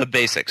kind of the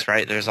basics,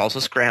 right? There's also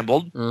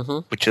scrambled,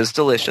 which is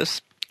delicious.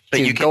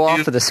 But you go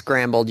off of the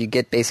scrambled, you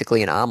get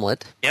basically an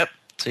omelet. Yep.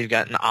 So you've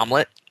got an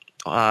omelet,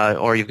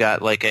 or you've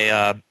got like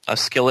a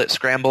skillet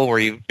scramble where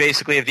you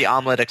basically have the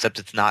omelet, except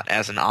it's not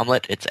as an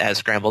omelet; it's as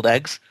scrambled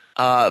eggs.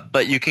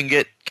 But you can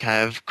get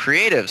kind of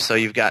creative. So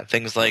you've got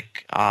things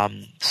like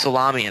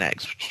salami and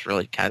eggs, which is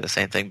really kind of the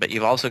same thing. But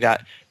you've also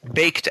got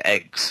baked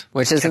eggs.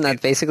 Which isn't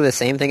that basically the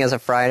same thing as a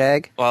fried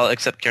egg? Well,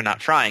 except you're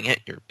not frying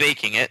it. You're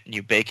baking it. And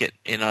you bake it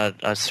in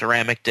a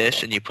ceramic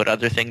dish, and you put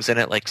other things in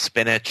it like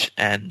spinach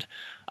and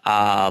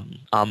what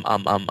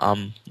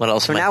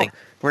else? So am I now thinking?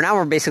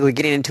 we're basically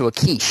getting into a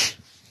quiche.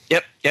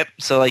 Yep.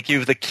 So like you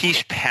have the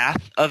quiche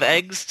path of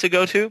eggs to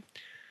go to.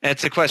 And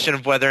it's a question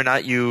of whether or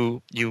not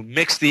you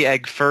mix the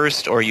egg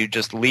first or you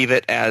just leave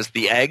it as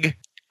the egg.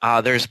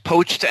 There's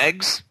poached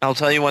eggs. I'll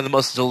tell you, one of the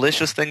most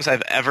delicious things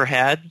I've ever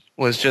had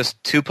was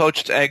just 2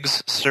 poached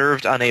eggs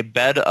served on a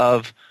bed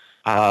of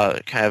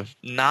kind of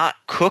not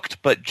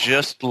cooked but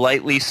just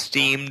lightly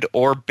steamed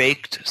or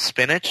baked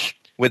spinach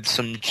with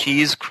some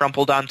cheese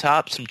crumpled on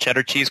top, some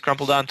cheddar cheese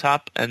crumpled on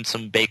top, and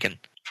some bacon.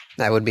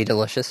 That would be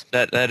delicious.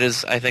 That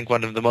is, I think,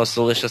 one of the most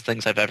delicious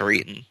things I've ever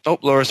eaten. Oh,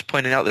 Laura's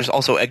pointing out there's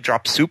also egg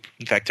drop soup.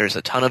 In fact, there's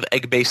a ton of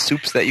egg-based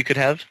soups that you could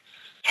have.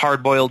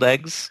 Hard-boiled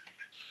eggs.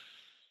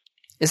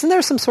 Isn't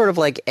there some sort of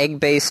like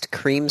egg-based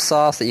cream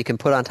sauce that you can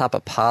put on top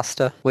of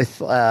pasta with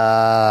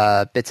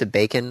bits of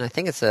bacon? I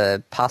think it's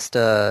a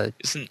pasta...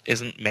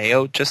 Isn't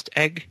mayo just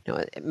egg?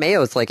 No,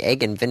 mayo is like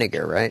egg and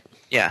vinegar, right?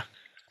 Yeah.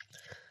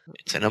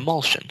 It's an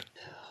emulsion.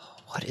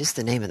 What is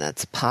the name of that?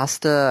 It's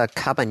pasta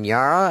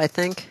carbonara, I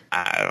think?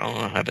 I don't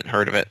know. I haven't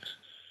heard of it.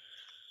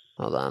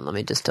 Hold on, let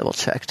me just double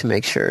check to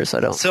make sure so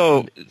I don't...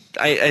 So,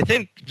 I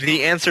think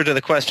the answer to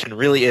the question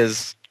really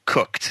is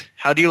cooked.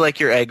 How do you like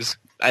your eggs?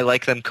 I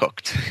like them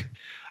cooked.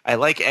 I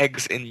like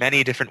eggs in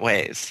many different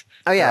ways.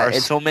 Oh yeah, there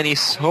are so many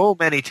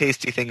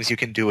tasty things you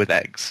can do with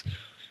eggs.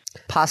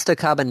 Pasta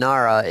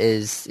carbonara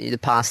is the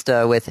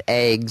pasta with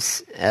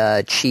eggs,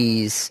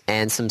 cheese,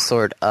 and some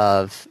sort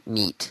of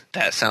meat.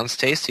 That sounds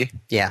tasty.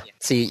 Yeah.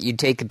 So you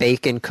take the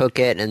bacon, cook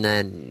it, and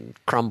then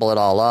crumble it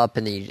all up,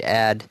 and then you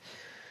add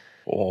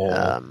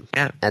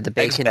add the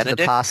bacon to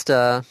the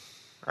pasta.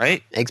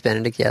 Right? Eggs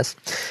Benedict, yes.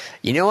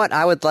 You know what?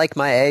 I would like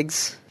my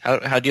eggs.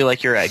 How do you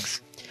like your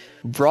eggs?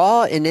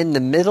 Raw and in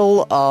the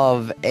middle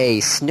of a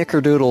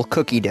snickerdoodle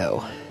cookie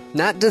dough.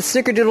 Not the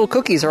snickerdoodle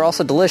cookies are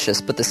also delicious,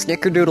 but the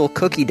snickerdoodle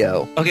cookie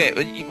dough.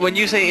 Okay, when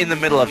you say in the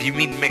middle of, you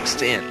mean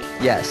mixed in?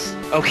 Yes.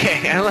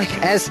 Okay, I like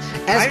as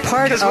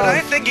part of... Because what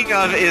I'm thinking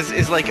of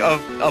is like a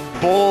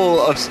bowl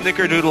of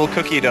snickerdoodle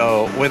cookie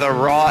dough with a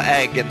raw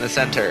egg in the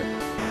center.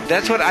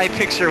 That's what I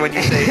picture when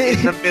you say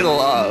in the middle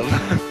of.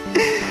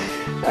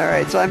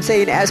 Alright, so I'm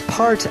saying as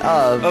part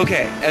of...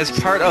 Okay, as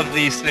part of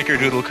the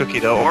snickerdoodle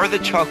cookie dough, or the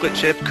chocolate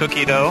chip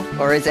cookie dough.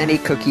 Or as any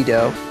cookie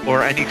dough.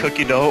 Or any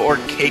cookie dough, or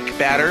cake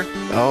batter.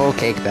 Oh,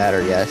 cake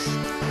batter, yes.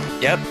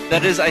 Yep,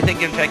 that is, I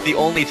think, in fact, the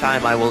only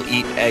time I will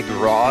eat egg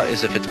raw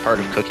is if it's part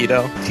of cookie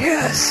dough.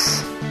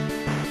 Yes!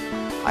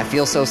 I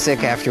feel so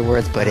sick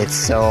afterwards, but it's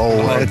so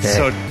worth it's it.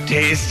 So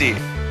tasty.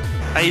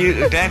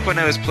 Back when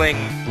I was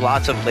playing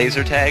lots of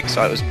laser tag, so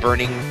I was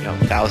burning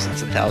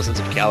thousands and thousands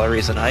of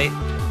calories a night.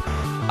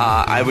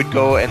 I would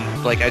go and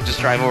I'd just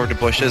drive over to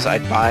Bush's.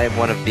 I'd buy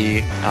one of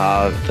the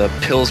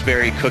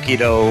Pillsbury cookie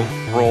dough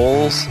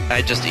rolls.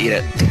 I'd just eat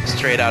it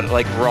straight out,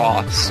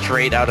 raw,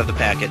 straight out of the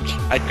package.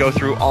 I'd go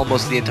through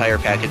almost the entire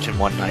package in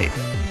one night.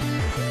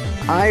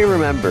 I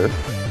remember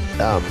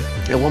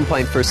at one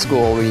point for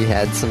school we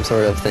had some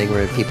sort of thing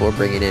where people were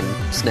bringing in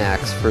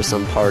snacks for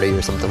some party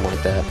or something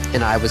like that,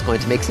 and I was going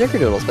to make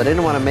snickerdoodles, but I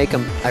didn't want to make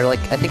them. I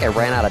think I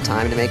ran out of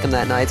time to make them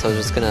that night, so I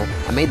was just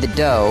I made the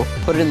dough,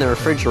 put it in the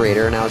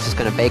refrigerator, and I was just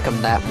gonna bake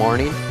them that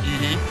morning.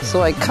 Mm-hmm.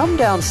 So I come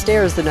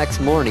downstairs the next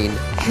morning,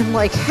 and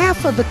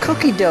half of the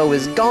cookie dough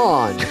is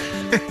gone.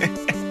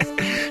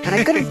 And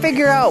I couldn't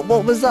figure out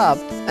what was up.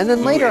 And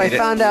then later I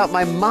found out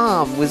my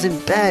mom was in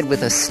bed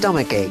with a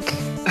stomach ache.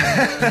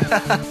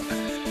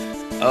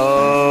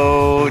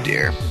 Oh,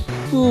 dear.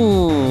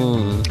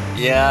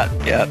 Yeah.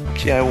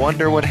 Gee, I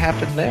wonder what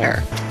happened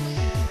there.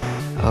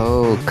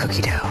 Oh,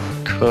 cookie dough.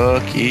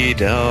 Cookie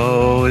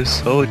dough is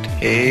so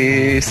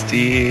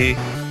tasty.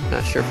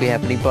 Not sure if we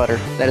have any butter.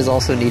 That is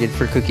also needed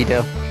for cookie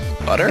dough.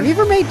 Butter? Have you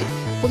ever made...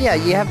 Well, yeah,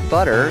 you have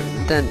butter.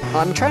 Then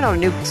I'm trying out a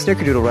new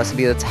snickerdoodle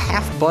recipe that's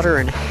half butter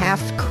and half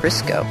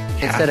Crisco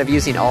instead of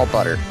using all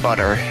butter.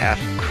 Butter, half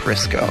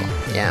Crisco.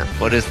 Yeah.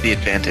 What is the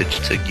advantage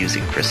to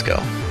using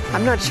Crisco?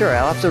 I'm not sure.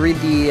 I'll have to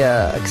read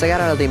because I got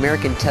out of the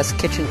American Test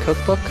Kitchen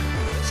Cookbook,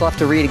 so I'll have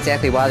to read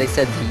exactly why they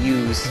said to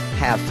use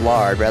half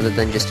lard rather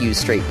than just use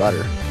straight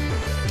butter.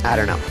 I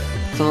don't know.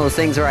 It's one of those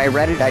things where I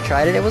read it, I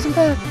tried it, it wasn't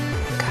bad.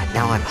 God,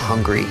 now I'm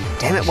hungry.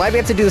 Damn it, why do we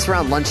have to do this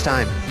around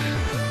lunchtime?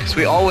 Because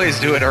we always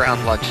do it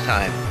around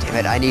lunchtime. Damn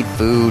it, I need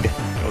food.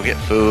 Go get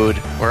food.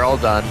 We're all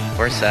done.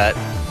 We're set.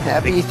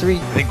 Happy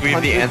 300. I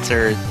think the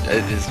answer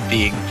is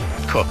being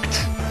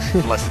cooked.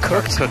 Unless it's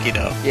cooked cookie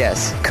dough.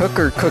 Yes, cook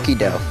or cookie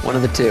dough. One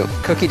of the two.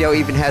 Cookie dough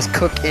even has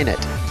cook in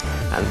it.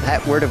 On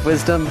that word of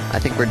wisdom, I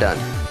think we're done.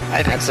 I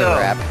think That's so. a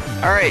wrap.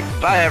 All right,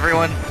 bye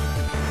everyone.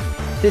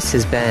 This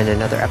has been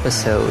another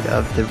episode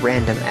of the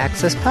Random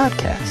Access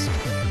Podcast.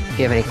 If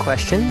you have any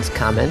questions,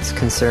 comments,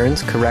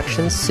 concerns,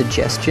 corrections,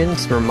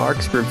 suggestions,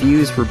 remarks,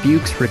 reviews,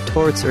 rebukes,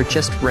 retorts, or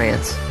just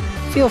rants,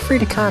 feel free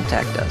to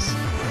contact us.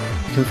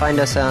 You can find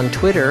us on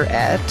Twitter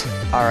at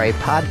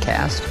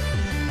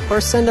RAPodcast,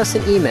 or send us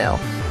an email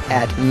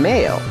at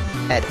mail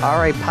at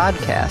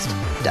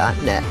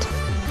rapodcast.net.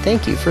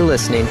 Thank you for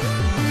listening.